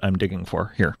don't know what I'm digging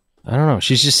for here. I don't know.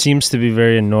 She just seems to be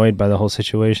very annoyed by the whole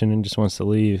situation and just wants to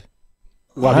leave.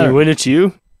 Well, wouldn't it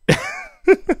you?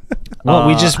 Well,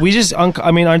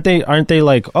 aren't they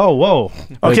like, oh, whoa.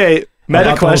 Okay, meta about the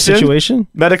whole question. situation?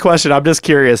 Meta question. I'm just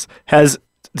curious.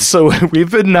 So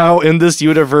we've been now in this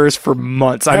universe for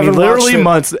months. I mean, haven't literally watched it.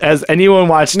 months. Has anyone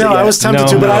watched it No, yet? I was tempted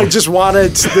to, but I just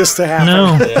wanted this to happen.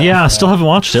 No, yeah, still haven't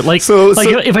watched it. Like, So-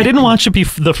 if I didn't watch it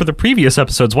for the previous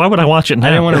episodes, why would I watch it now? I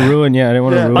didn't want to ruin. Yeah, I didn't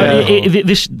want to ruin.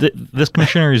 This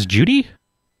commissioner is Judy?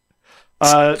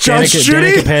 Judge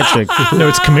Judy? Danica Patrick. No,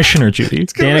 it's Commissioner Judy.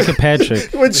 Danica Patrick.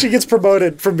 When she gets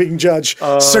promoted from being judge,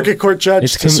 circuit court judge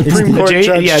it's to Supreme it's Court Jane,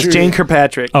 judge. yes, Judy. Jane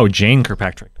Kirkpatrick, Oh, Jane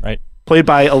Kirkpatrick, right? played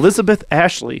by Elizabeth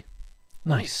Ashley.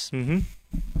 Nice. You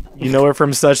know her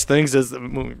from such things as the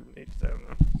movie.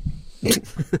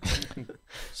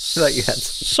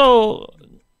 So,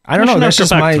 I don't know. That's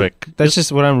just Kirkpatrick. That's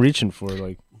just what I'm reaching for.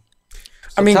 Like,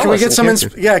 I mean, tell can we us get in some?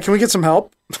 character. Can we get some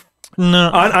help? no.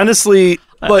 Honestly,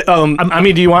 like, I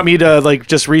mean, do you want me to like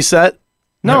just reset?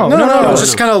 no.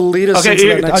 Just kind of lead us Okay,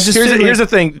 into that next. here's the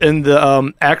thing. In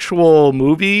the actual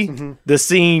movie, the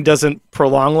scene doesn't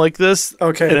prolong like this.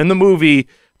 Okay. And in the movie,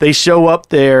 they show up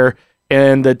there,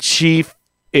 and the chief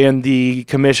and the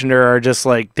commissioner are just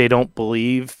like, they don't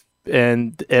believe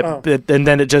and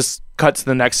then it just cuts to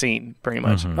the next scene, pretty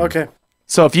much. Okay.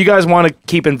 So if you guys want to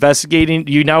keep investigating,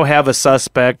 you now have a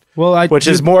suspect, Well, which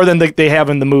is more than they have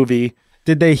in the movie.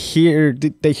 Did they hear?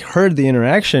 They heard the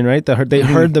interaction, right? They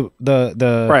heard the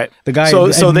Right. the guy So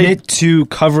they- admit to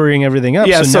covering everything up.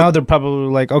 Yeah, so so- now they're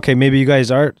probably like, okay, maybe you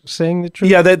guys are saying the truth.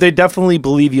 Yeah, they definitely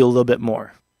believe you a little bit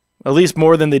more, at least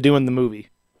more than they do in the movie.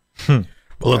 Well,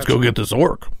 let's go get this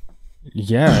orc.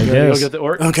 Yeah, I Go guess. get the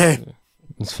orc. Okay.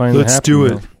 Let's finally Let's happen, do it.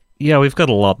 though. Yeah, we've got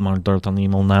a lot more dirt on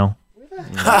Emil now.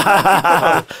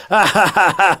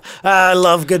 I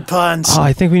love good puns. Oh,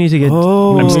 I think we need to get.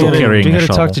 I'm still carrying We a got to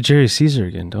talk shovel. to Jerry Caesar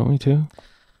again, don't we? Too,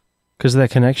 because of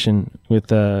that connection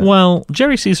with Well,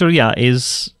 Jerry Caesar,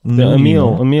 is the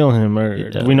Emil, him, or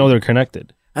Yeah. we know they're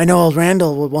connected. I know old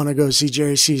Randall would want to go see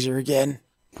Jerry Caesar again.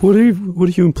 What are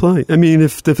you implying? I mean,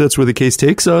 if that's where the case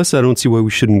takes us, I don't see why we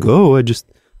shouldn't go.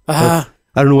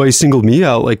 I don't know why you singled me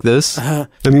out like this. I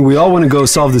mean, we all want to go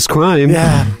solve this crime.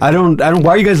 Yeah. I don't.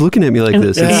 Why are you guys looking at me like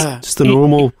this? Yeah. It's just a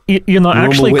normal. Actually,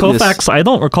 normal witness. Koufax, I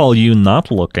don't recall you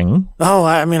not looking. Oh,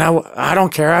 I mean, I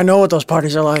don't care. I know what those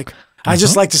parties are like. I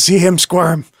just like to see him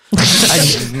squirm.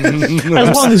 As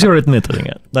long as you're admitting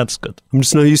it, that's good. I'm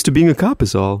just not used to being a cop.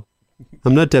 Is all.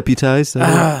 I'm not deputized. We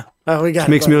got It it,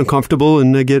 makes me buddy. uncomfortable,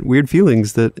 and I get weird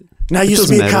feelings that. Now, it you used to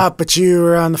doesn't be a matter. cop, but you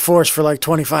were on the force for like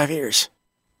 25 years.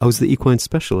 I was the equine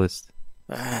specialist.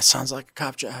 Sounds like a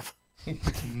cop job.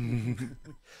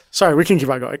 Sorry, we can keep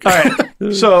on going. All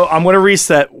right. So I'm going to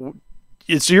reset.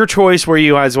 It's your choice where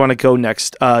you guys want to go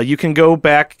next. You can go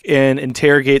back and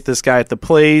interrogate this guy at the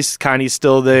place. Connie's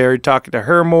still there, talking to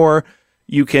her more.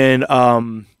 You can,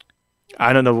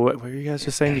 I don't know what were you guys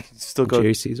just saying. You can still go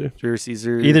Jerry Caesar. Jerry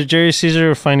Caesar. Either Jerry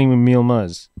Caesar or finding Emil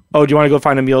Muzz. Oh, do you want to go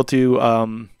find a meal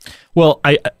to? Well,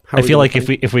 I we feel gonna like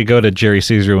if we go to Jerry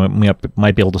Caesar, we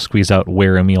might be able to squeeze out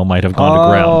where Emil might have gone to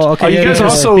ground. okay. Oh, you guys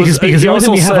also Because he the only also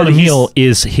thing we have said on he's- Emil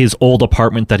is his old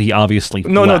apartment that he obviously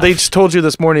No, left. they just told you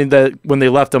this morning that when they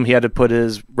left him, he had to put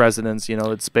his residence.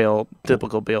 It's bail,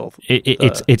 typical bail.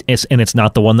 It's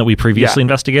not the one that we previously Yeah.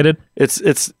 investigated.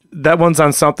 It's that one's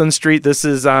on something street. This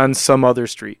is on some other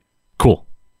street. Cool.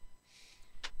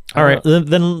 All right, then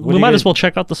do we you might guys- as well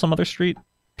check out the some other street.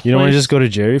 You don't want to Please. just go to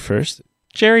Jerry first?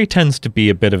 Jerry tends to be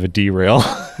a bit of a derail.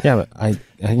 Yeah, but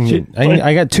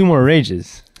I got two more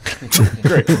rages. What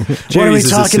are we Jerry's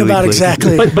is a talking silly about place.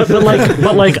 exactly?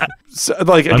 but like So,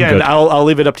 again, good. I'll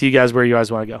leave it up to you guys where you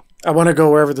guys want to go. I want to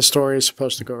go wherever the story is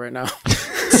supposed to go right now.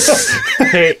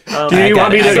 Hey, do you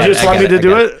want me to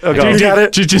do it? Okay. You got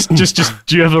it? just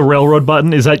do you have a railroad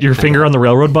button? Is that your finger on the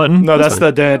railroad button? No, that's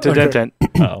the dent.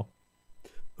 Oh.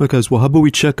 Okay, guys. Well, how about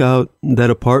we check out that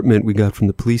apartment we got from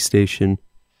the police station?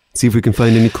 See if we can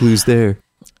find any clues there.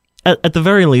 At the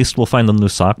very least, we'll find a new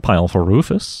sock pile for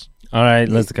Rufus. All right,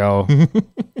 let's go.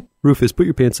 Rufus, put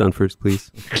your pants on first,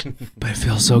 please. But it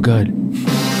feels so good.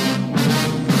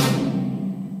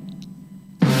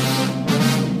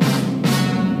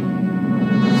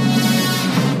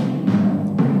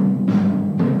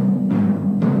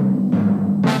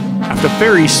 After a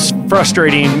very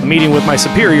frustrating meeting with my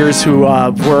superiors who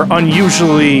were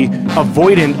unusually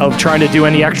avoidant of trying to do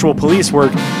any actual police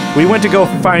work, we went to go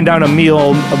find out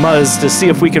Emil Muzz to see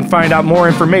if we can find out more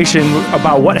information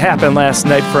about what happened last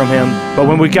night from him. But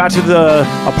when we got to the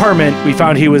apartment, we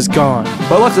found he was gone.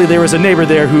 But luckily, there was a neighbor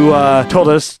there who told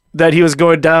us that he was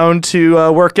going down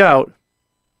to work out.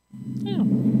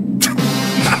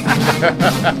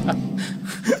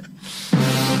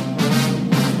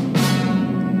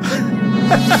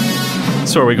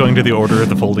 So are we going to the Order of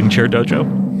the Folding Chair Dojo?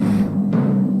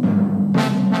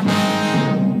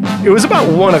 It was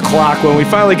about 1 o'clock when we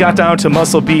finally got down to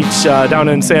Muscle Beach down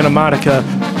in Santa Monica,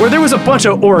 where there was a bunch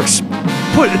of orcs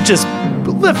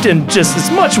lifting just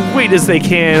as much weight as they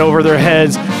can over their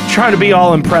heads, trying to be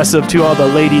all impressive to all the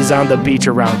ladies on the beach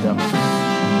around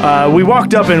them. We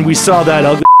walked up and we saw that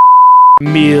ugly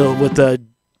meal with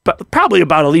probably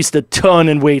about at least a ton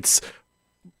in weights,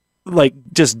 like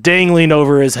just dangling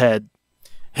over his head.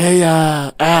 Hey,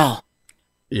 Al,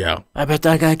 Yeah. I bet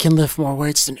that guy can lift more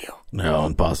weights than you. No,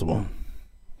 impossible.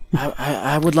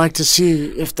 I would like to see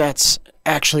if that's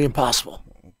actually impossible.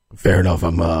 Fair enough.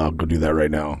 I'm going to do that right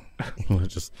now.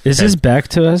 Just Is his back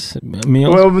to us,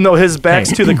 Emil? Well, no, his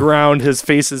back's to the ground, his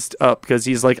face is up because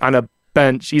he's like on a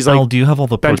bench. He's like, Al, do you have all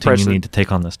the bench protein you pressing. need to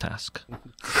take on this task?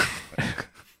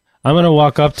 I'm gonna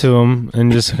walk up to him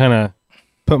and just kind of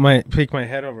peek my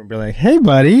head over and be like, "Hey,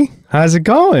 buddy, how's it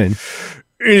going?"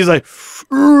 and he's like,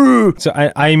 "Ugh." So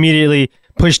I immediately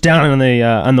push down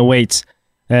on the weights,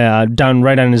 down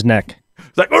right on his neck.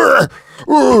 It's like, "Ugh,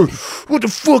 ugh, what the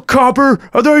fuck, copper?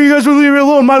 I thought you guys would leave me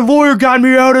alone. My lawyer got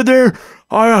me out of there.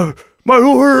 My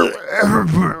lord.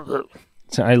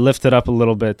 So I lift it up a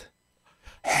little bit.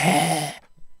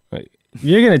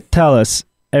 You're gonna tell us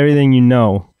everything you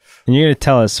know, and you're gonna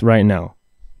tell us right now.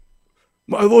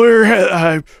 My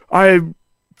lawyer, I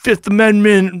Fifth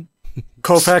Amendment.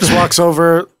 Koufax walks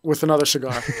over with another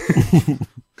cigar,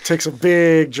 takes a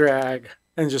big drag,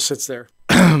 and just sits there.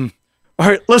 All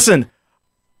right, listen.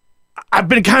 I've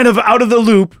been kind of out of the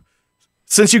loop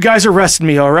since you guys arrested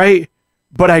me, all right?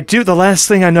 But the last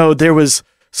thing I know, there was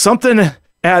something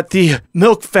at the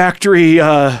milk factory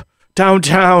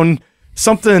downtown,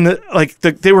 something like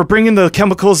they were bringing the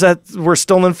chemicals that were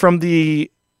stolen from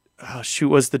the,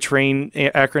 was the train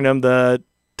acronym, the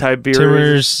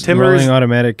Timbers Rolling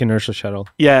Automatic Inertial Shuttle.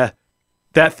 Yeah,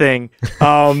 that thing.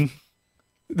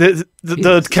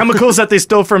 The chemicals that they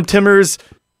stole from Timbers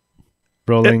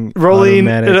Rolling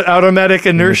automatic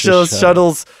inertial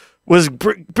shuttles was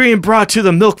being brought to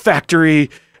the milk factory,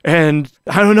 and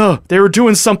I don't know, they were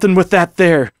doing something with that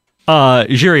there.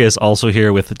 Jiri is also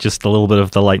here with just a little bit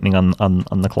of the lightning on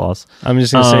the claws. I'm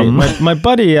just gonna say, my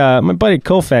buddy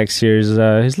Koufax here is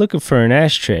he's looking for an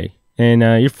ashtray, and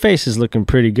your face is looking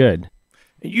pretty good.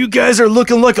 You guys are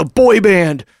looking like a boy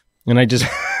band. And I just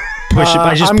push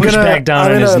back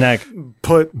down on his neck.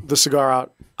 Put the cigar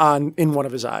out in one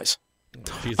of his eyes.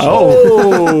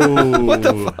 Oh, what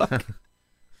the fuck?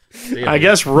 I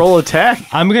guess roll attack.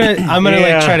 I'm gonna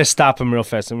like try to stop him real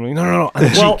fast. I'm like, no.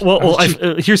 Well.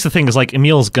 Here's the thing: is like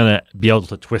Emil's gonna be able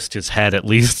to twist his head at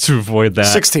least to avoid that.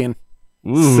 16.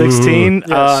 16.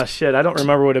 Yes. Shit. I don't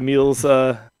remember what Emil's.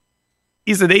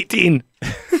 He's an 18.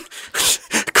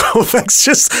 Koufax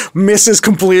just misses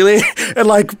completely and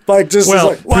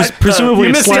presumably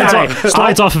it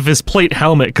slides off of his plate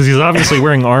helmet because he's obviously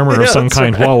wearing armor of some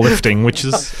kind while lifting, which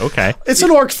is okay. It's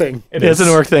an orc thing. It is an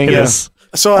orc thing. Yes.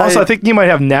 So I think you might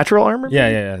have natural armor.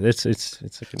 Yeah. It's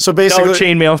so basically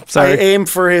chainmail. Sorry. I aim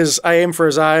for his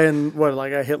eye and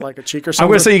I hit like a cheek or something.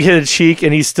 I'm gonna say you hit a cheek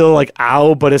and he's still like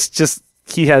ow, but it's just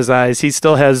he has eyes. He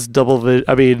still has double vision.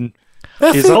 I mean.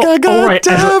 Right.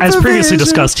 As previously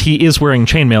discussed, he is wearing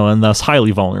chainmail and thus highly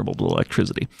vulnerable to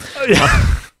electricity.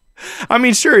 I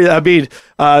mean, sure. I mean,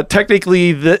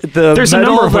 technically, there's a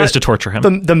number of ways to torture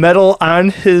him. The metal on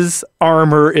his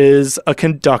armor is a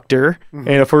conductor, and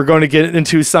if we're going to get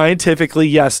into scientifically,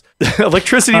 yes,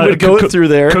 electricity would go through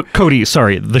there. Cody,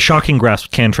 sorry, the Shocking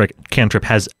Grasp cantrip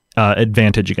has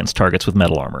advantage against targets with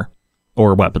metal armor.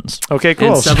 Or weapons. Okay,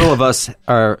 cool. And several of us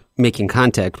are making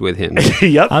contact with him.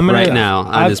 Yep. Right now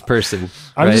on this person.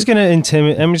 I'm just gonna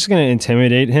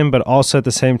intimidate him, but also at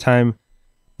the same time,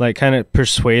 like kind of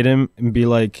persuade him and be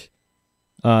like,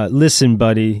 "Listen,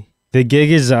 buddy, the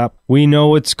gig is up. We know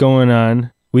what's going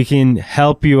on. We can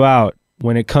help you out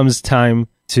when it comes time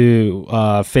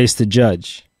to face the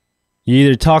judge. You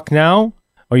either talk now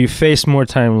or you face more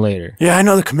time later." Yeah, I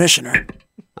know the commissioner.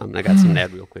 I got some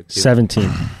ad real quick too.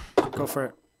 17. Go for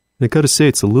it. I gotta say,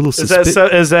 it's a little suspicious.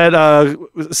 Is that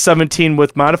 17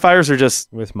 with modifiers or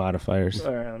just with modifiers?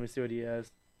 All right, let me see what he has.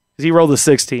 Because he rolled a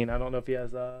 16. I don't know if he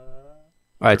has. All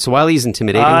right, so while he's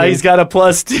intimidating, he's got a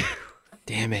 +2.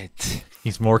 Damn it!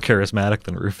 He's more charismatic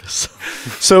than Rufus.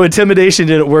 So intimidation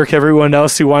didn't work. Everyone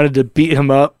else who wanted to beat him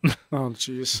up. Oh,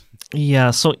 jeez.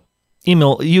 Yeah. So,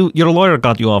 Emil, your lawyer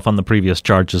got you off on the previous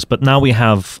charges, but now we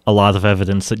have a lot of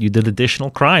evidence that you did additional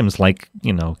crimes like,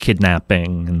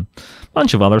 kidnapping and a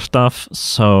bunch of other stuff.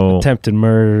 So attempted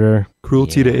murder,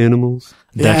 cruelty to animals.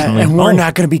 Definitely. Yeah, and we're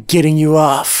not going to be getting you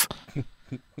off.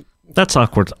 That's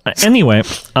awkward. Anyway,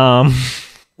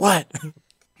 what?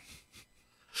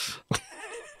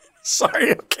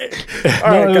 Sorry, okay.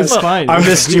 All right, guys. It's fine. I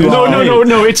missed you.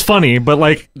 No, it's funny, but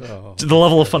to the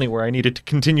level of funny where I needed to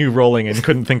continue rolling and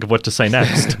couldn't think of what to say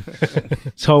next.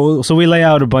 So we lay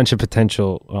out a bunch of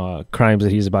potential crimes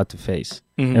that he's about to face,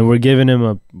 and we're giving him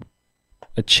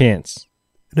a chance.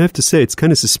 And I have to say, it's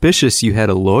kind of suspicious you had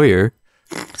a lawyer.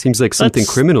 Seems like something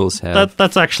criminals have.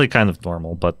 That's actually kind of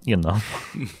normal, but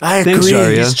I agree. Thanks,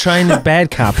 Zarya. He's trying to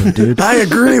bad cop him, dude. I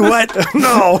agree. What?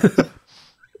 No.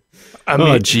 I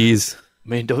mean, jeez. I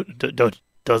mean,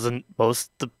 doesn't most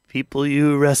the people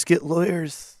you arrest get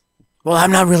lawyers? Well,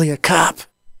 I'm not really a cop.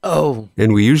 Oh.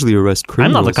 And we usually arrest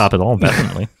criminals. I'm not the cop at all,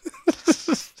 definitely.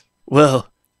 Well,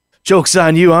 joke's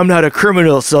on you. I'm not a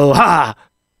criminal, so ha!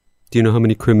 Do you know how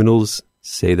many criminals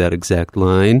say that exact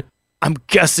line? I'm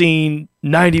guessing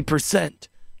 90%.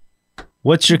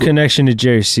 What's your connection to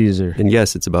Jerry Caesar? And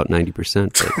yes, it's about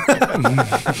 90%.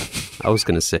 But I was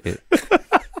going to say it.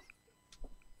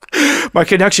 My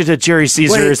connection to Jerry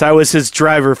Caesar is I was his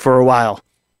driver for a while.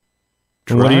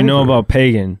 What do you know about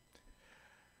Pagan?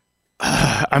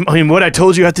 I mean, what I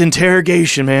told you at the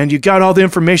interrogation, man. You got all the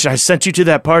information. I sent you to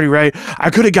that party, right? I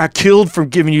could have got killed from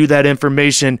giving you that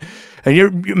information.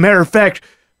 And matter of fact,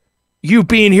 you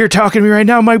being here talking to me right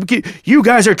now you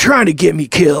guys are trying to get me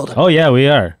killed. Oh, yeah, we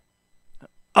are.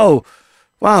 Oh,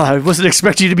 wow. I wasn't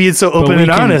expecting you to be so open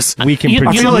and honest. We can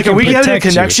I feel like, are we getting a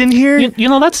connection here? You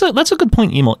know, that's a good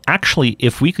point, Emo. Actually,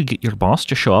 if we could get your boss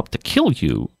to show up to kill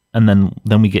you, and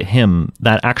then we get him,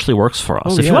 that actually works for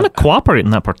us. If you want to cooperate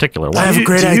in that particular way. I have a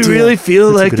great idea. Do you really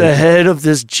feel like the head of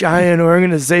this giant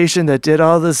organization that did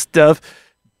all this stuff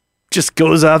just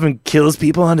goes off and kills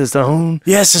people on his own?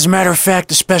 Yes, as a matter of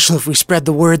fact, especially if we spread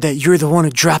the word that you're the one who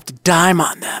dropped a dime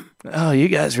on them. Oh, you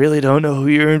guys really don't know who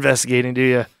you're investigating, do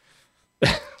you?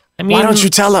 I mean, why don't you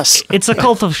tell us? It's a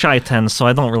cult of Shaitan, so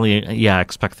I don't really,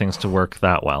 expect things to work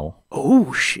that well.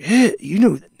 Oh, shit. You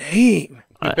know the name.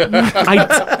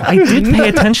 I did pay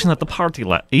attention at the party,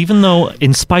 even though,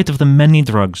 in spite of the many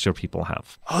drugs your people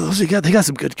have. Oh, they got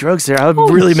some good drugs there. I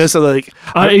really miss it. Like,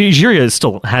 Jiria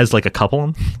still has like a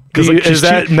couple. Is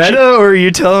that meta, or are you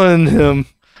telling him?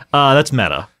 That's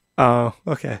meta. Oh,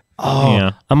 okay. Oh,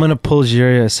 yeah. I'm gonna pull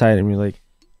Jiria aside and be like,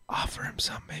 offer him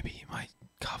some. Maybe he might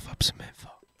cough up some info.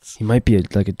 He might be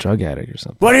like a drug addict or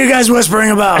something. What are you guys whispering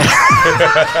about?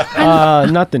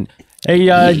 Nothing. Hey,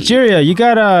 Jiria, you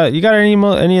got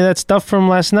any of that stuff from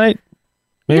last night?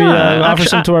 Maybe offer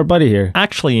some to our buddy here.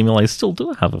 Actually, Emil, I still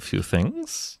do have a few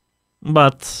things,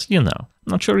 but I'm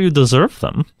not sure you deserve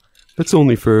them. That's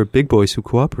only for big boys who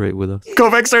cooperate with us.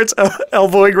 Kovac starts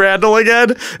elbowing Randall again.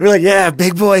 We're like, yeah,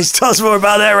 big boys, tell us more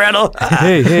about that, Randall.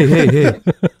 Hey.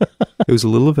 It was a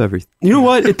little of everything. You know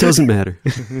what? It doesn't matter.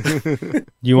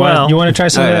 You want to try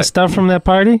some of that stuff from that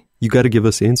party? You got to give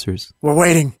us answers. We're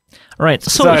waiting. Right.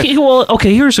 So,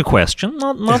 here's a question.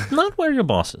 Not where your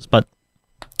boss is, but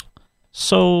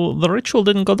so the ritual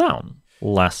didn't go down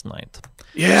last night.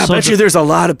 Yeah, I bet you there's a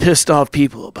lot of pissed off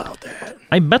people about that.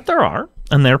 I bet there are,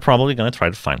 and they're probably going to try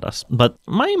to find us. But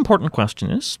my important question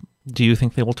is, do you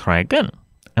think they will try again?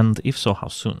 And if so, how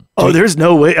soon? Oh, there's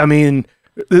no way. I mean,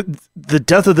 the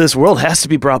death of this world has to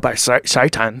be brought by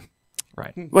Shaitan.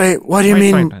 Right. Wait, what do you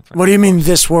mean? Right. What do you mean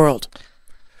this world?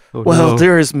 Oh, well,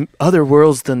 there is other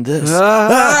worlds than this.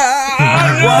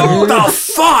 What the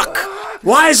fuck?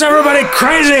 Why is everybody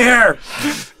crazy here?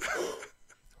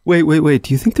 Wait.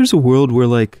 Do you think there's a world where,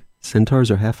 like,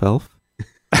 centaurs are half elf?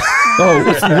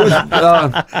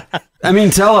 I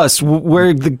mean, tell us where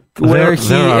he there is.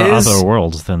 There are other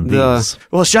worlds than these.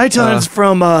 Well, Shaitan's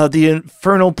from the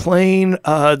infernal plane.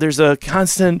 There's a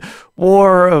constant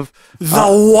war of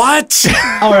the what?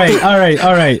 All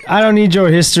right. I don't need your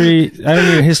history. I don't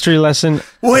need a history lesson.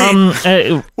 Wait.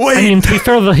 I mean, to be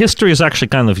fair, the history is actually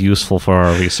kind of useful for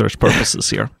our research purposes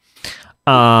here.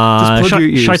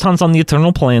 Shaitan's on the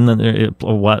eternal plane,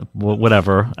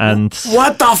 whatever. And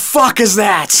what the fuck is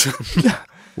that?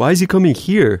 Why is he coming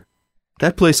here?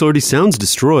 That place already sounds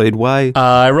destroyed. Why?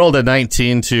 I rolled a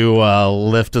 19 to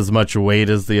lift as much weight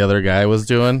as the other guy was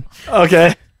doing.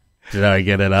 Okay. Did I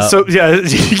get it up? So yeah,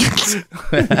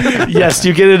 yes,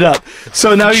 you get it up.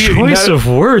 So now choice of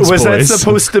words. Was boys. that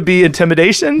supposed to be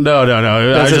intimidation? No.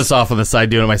 I was just off on the side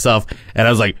doing it myself, and I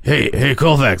was like, "Hey,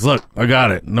 Colfax, look, I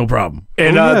got it, no problem."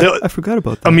 And I forgot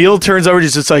about that. Emil turns over,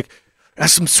 just like,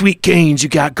 "That's some sweet gains you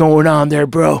got going on there,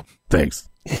 bro." Thanks.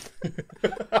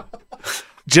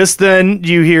 Just then,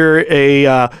 you hear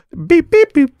a beep,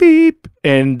 beep, beep, beep,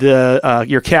 and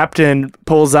your captain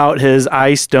pulls out his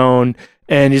eye stone.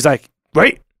 And he's like,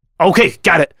 right? Okay,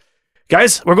 got it.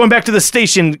 Guys, we're going back to the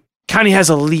station. Connie has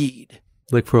a lead.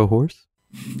 Like for a horse?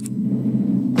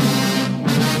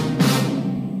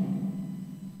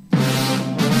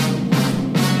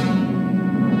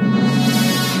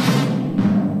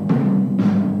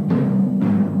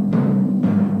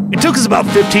 It took us about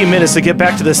 15 minutes to get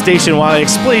back to the station while I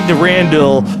explained to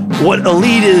Randall what a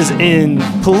lead is in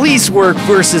police work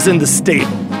versus in the stable.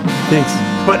 Thanks.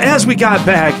 But as we got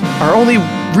back, our only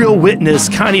real witness,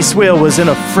 Connie Swale, was in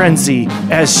a frenzy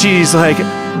as she's like,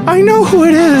 I know who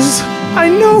it is. I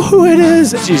know who it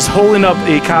is. She's holding up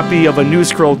a copy of a news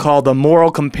scroll called The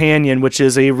Moral Companion, which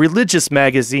is a religious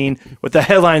magazine with the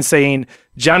headline saying,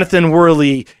 Jonathan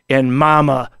Worley and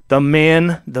Mama, the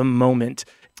man, the moment.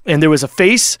 And there was a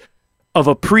face of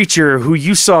a preacher who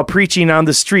you saw preaching on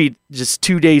the street just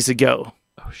 2 days ago.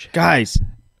 Oh, shit. Guys,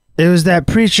 it was that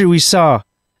preacher we saw.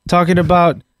 Talking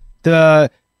about the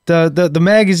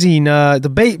magazine,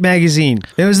 the bait magazine.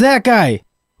 It was that guy.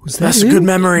 That's a good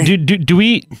memory. Do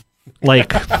we,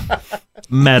 like,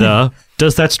 meta,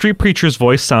 does that street preacher's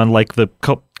voice sound like the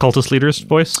cultist leader's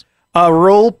voice?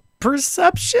 Roll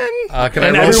perception. Can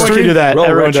And I roll? everyone can do that. Roll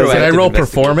Everyone does Can I that. roll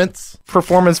performance?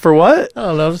 Performance for what? I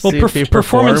don't know. Well,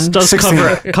 performance does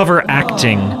cover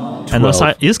acting, and this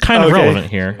is kind of Okay. relevant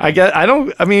here. I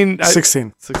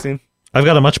 16. 16. I've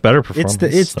got a much better performance.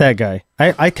 It's that guy.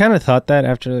 I kind of thought that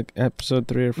after like episode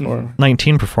 3 or 4.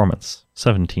 19 performance,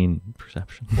 17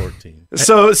 perception. 14.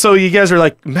 So you guys are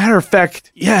like, matter of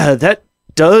fact, yeah, that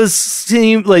does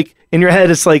seem like in your head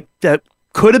it's like that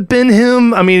could have been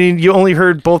him. I mean, you only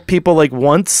heard both people like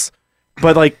once,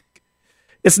 but like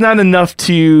it's not enough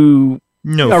to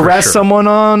arrest someone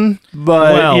on,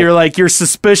 but you're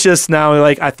suspicious now.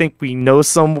 Like, I think we know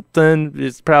something.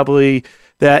 It's probably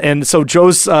that. And so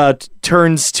Joe's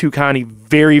turns to Connie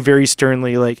very, very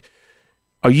sternly, like,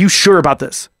 are you sure about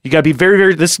this? You got to be very,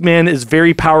 very, this man is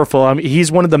very powerful. I mean,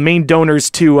 he's one of the main donors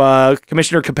to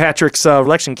Commissioner Kilpatrick's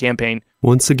election campaign.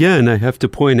 Once again, I have to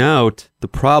point out the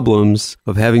problems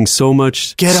of having so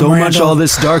much all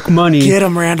this dark money Get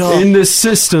him, Randall. in this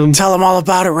system. Tell him all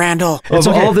about it, Randall. It's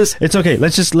okay. All this. It's okay.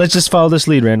 Let's just follow this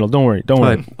lead, Randall. Don't worry. All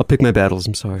right, I'll pick my battles.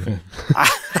 I'm sorry.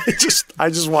 I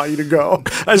just want you to go.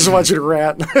 I just want you to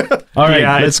rant. All right,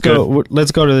 Yeah, let's it's go.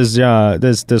 Let's go to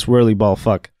this whirly ball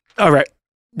fuck. All right.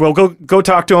 Well, go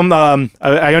talk to him.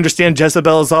 I understand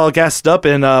Jezebel is all gassed up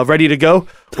and ready to go.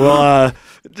 Well,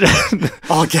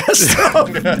 All gassed up.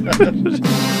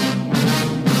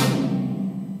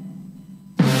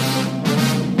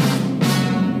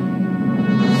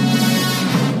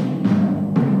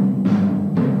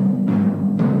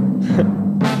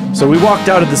 so we walked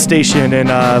out of the station, and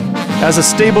as a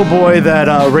stable boy that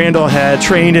Randall had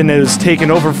trained and was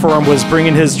taken over for him was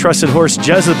bringing his trusted horse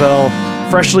Jezebel,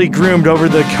 freshly groomed, over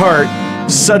the cart.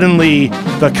 Suddenly,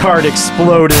 the cart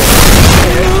exploded.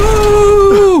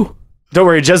 Don't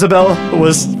worry, Jezebel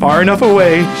was far enough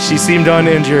away. She seemed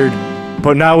uninjured,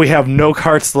 but now we have no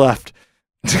carts left.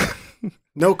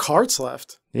 No carts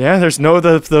left. Yeah, there's no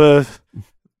the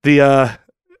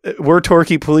We're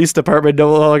Torquay Police Department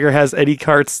no longer has any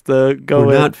carts to go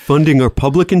We're in. not funding our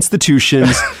public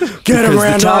institutions. Get him, because the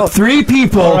Randall. top 3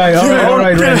 people. All right,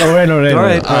 Randall. All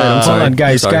right, I'm sorry. Hold on,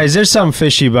 guys. Sorry. Guys, there's something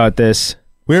fishy about this.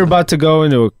 We were about to go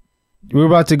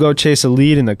chase a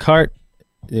lead in the cart.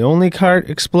 The only cart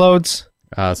explodes.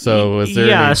 So is there?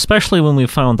 Yeah, any- especially when we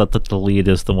found out that the lead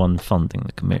is the one funding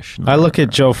the commission. I look at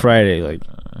Joe Friday like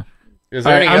Is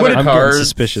there any I'm other getting cars?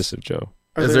 suspicious of Joe.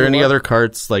 Is there any other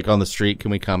carts like on the street?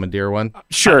 Can we commandeer one?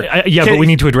 Sure. But we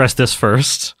need to address this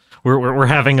first. We're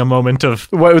having a moment of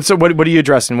What are you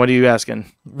addressing? What are you asking?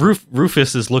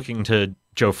 Rufus is looking to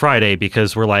Joe Friday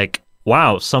because we're like,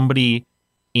 wow, somebody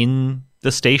in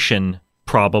the station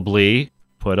probably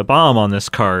put a bomb on this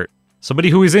cart.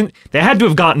 Somebody who is in, they had to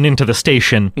have gotten into the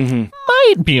station.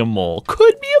 Might be a mole.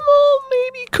 Could be a mole.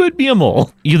 Maybe could be a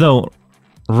mole.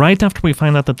 Right after we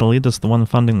find out that the lead is the one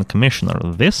funding the commissioner,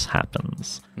 this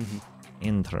happens.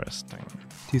 Interesting.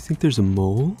 Do you think there's a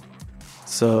mole?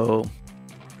 So,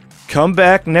 come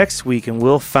back next week and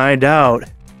we'll find out.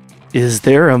 Is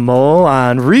there a mole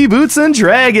on Reboots and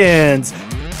Dragons?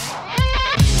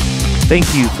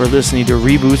 Thank you for listening to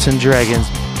Reboots and Dragons.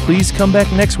 Please come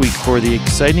back next week for the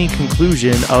exciting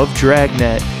conclusion of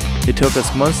Dragnet. It took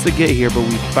us months to get here, but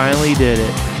we finally did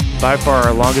it. By far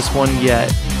our longest one yet.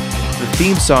 The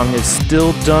theme song is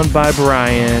still done by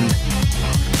Brian.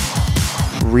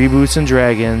 Reboots and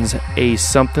Dragons, a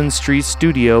Something Street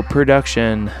Studio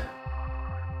production.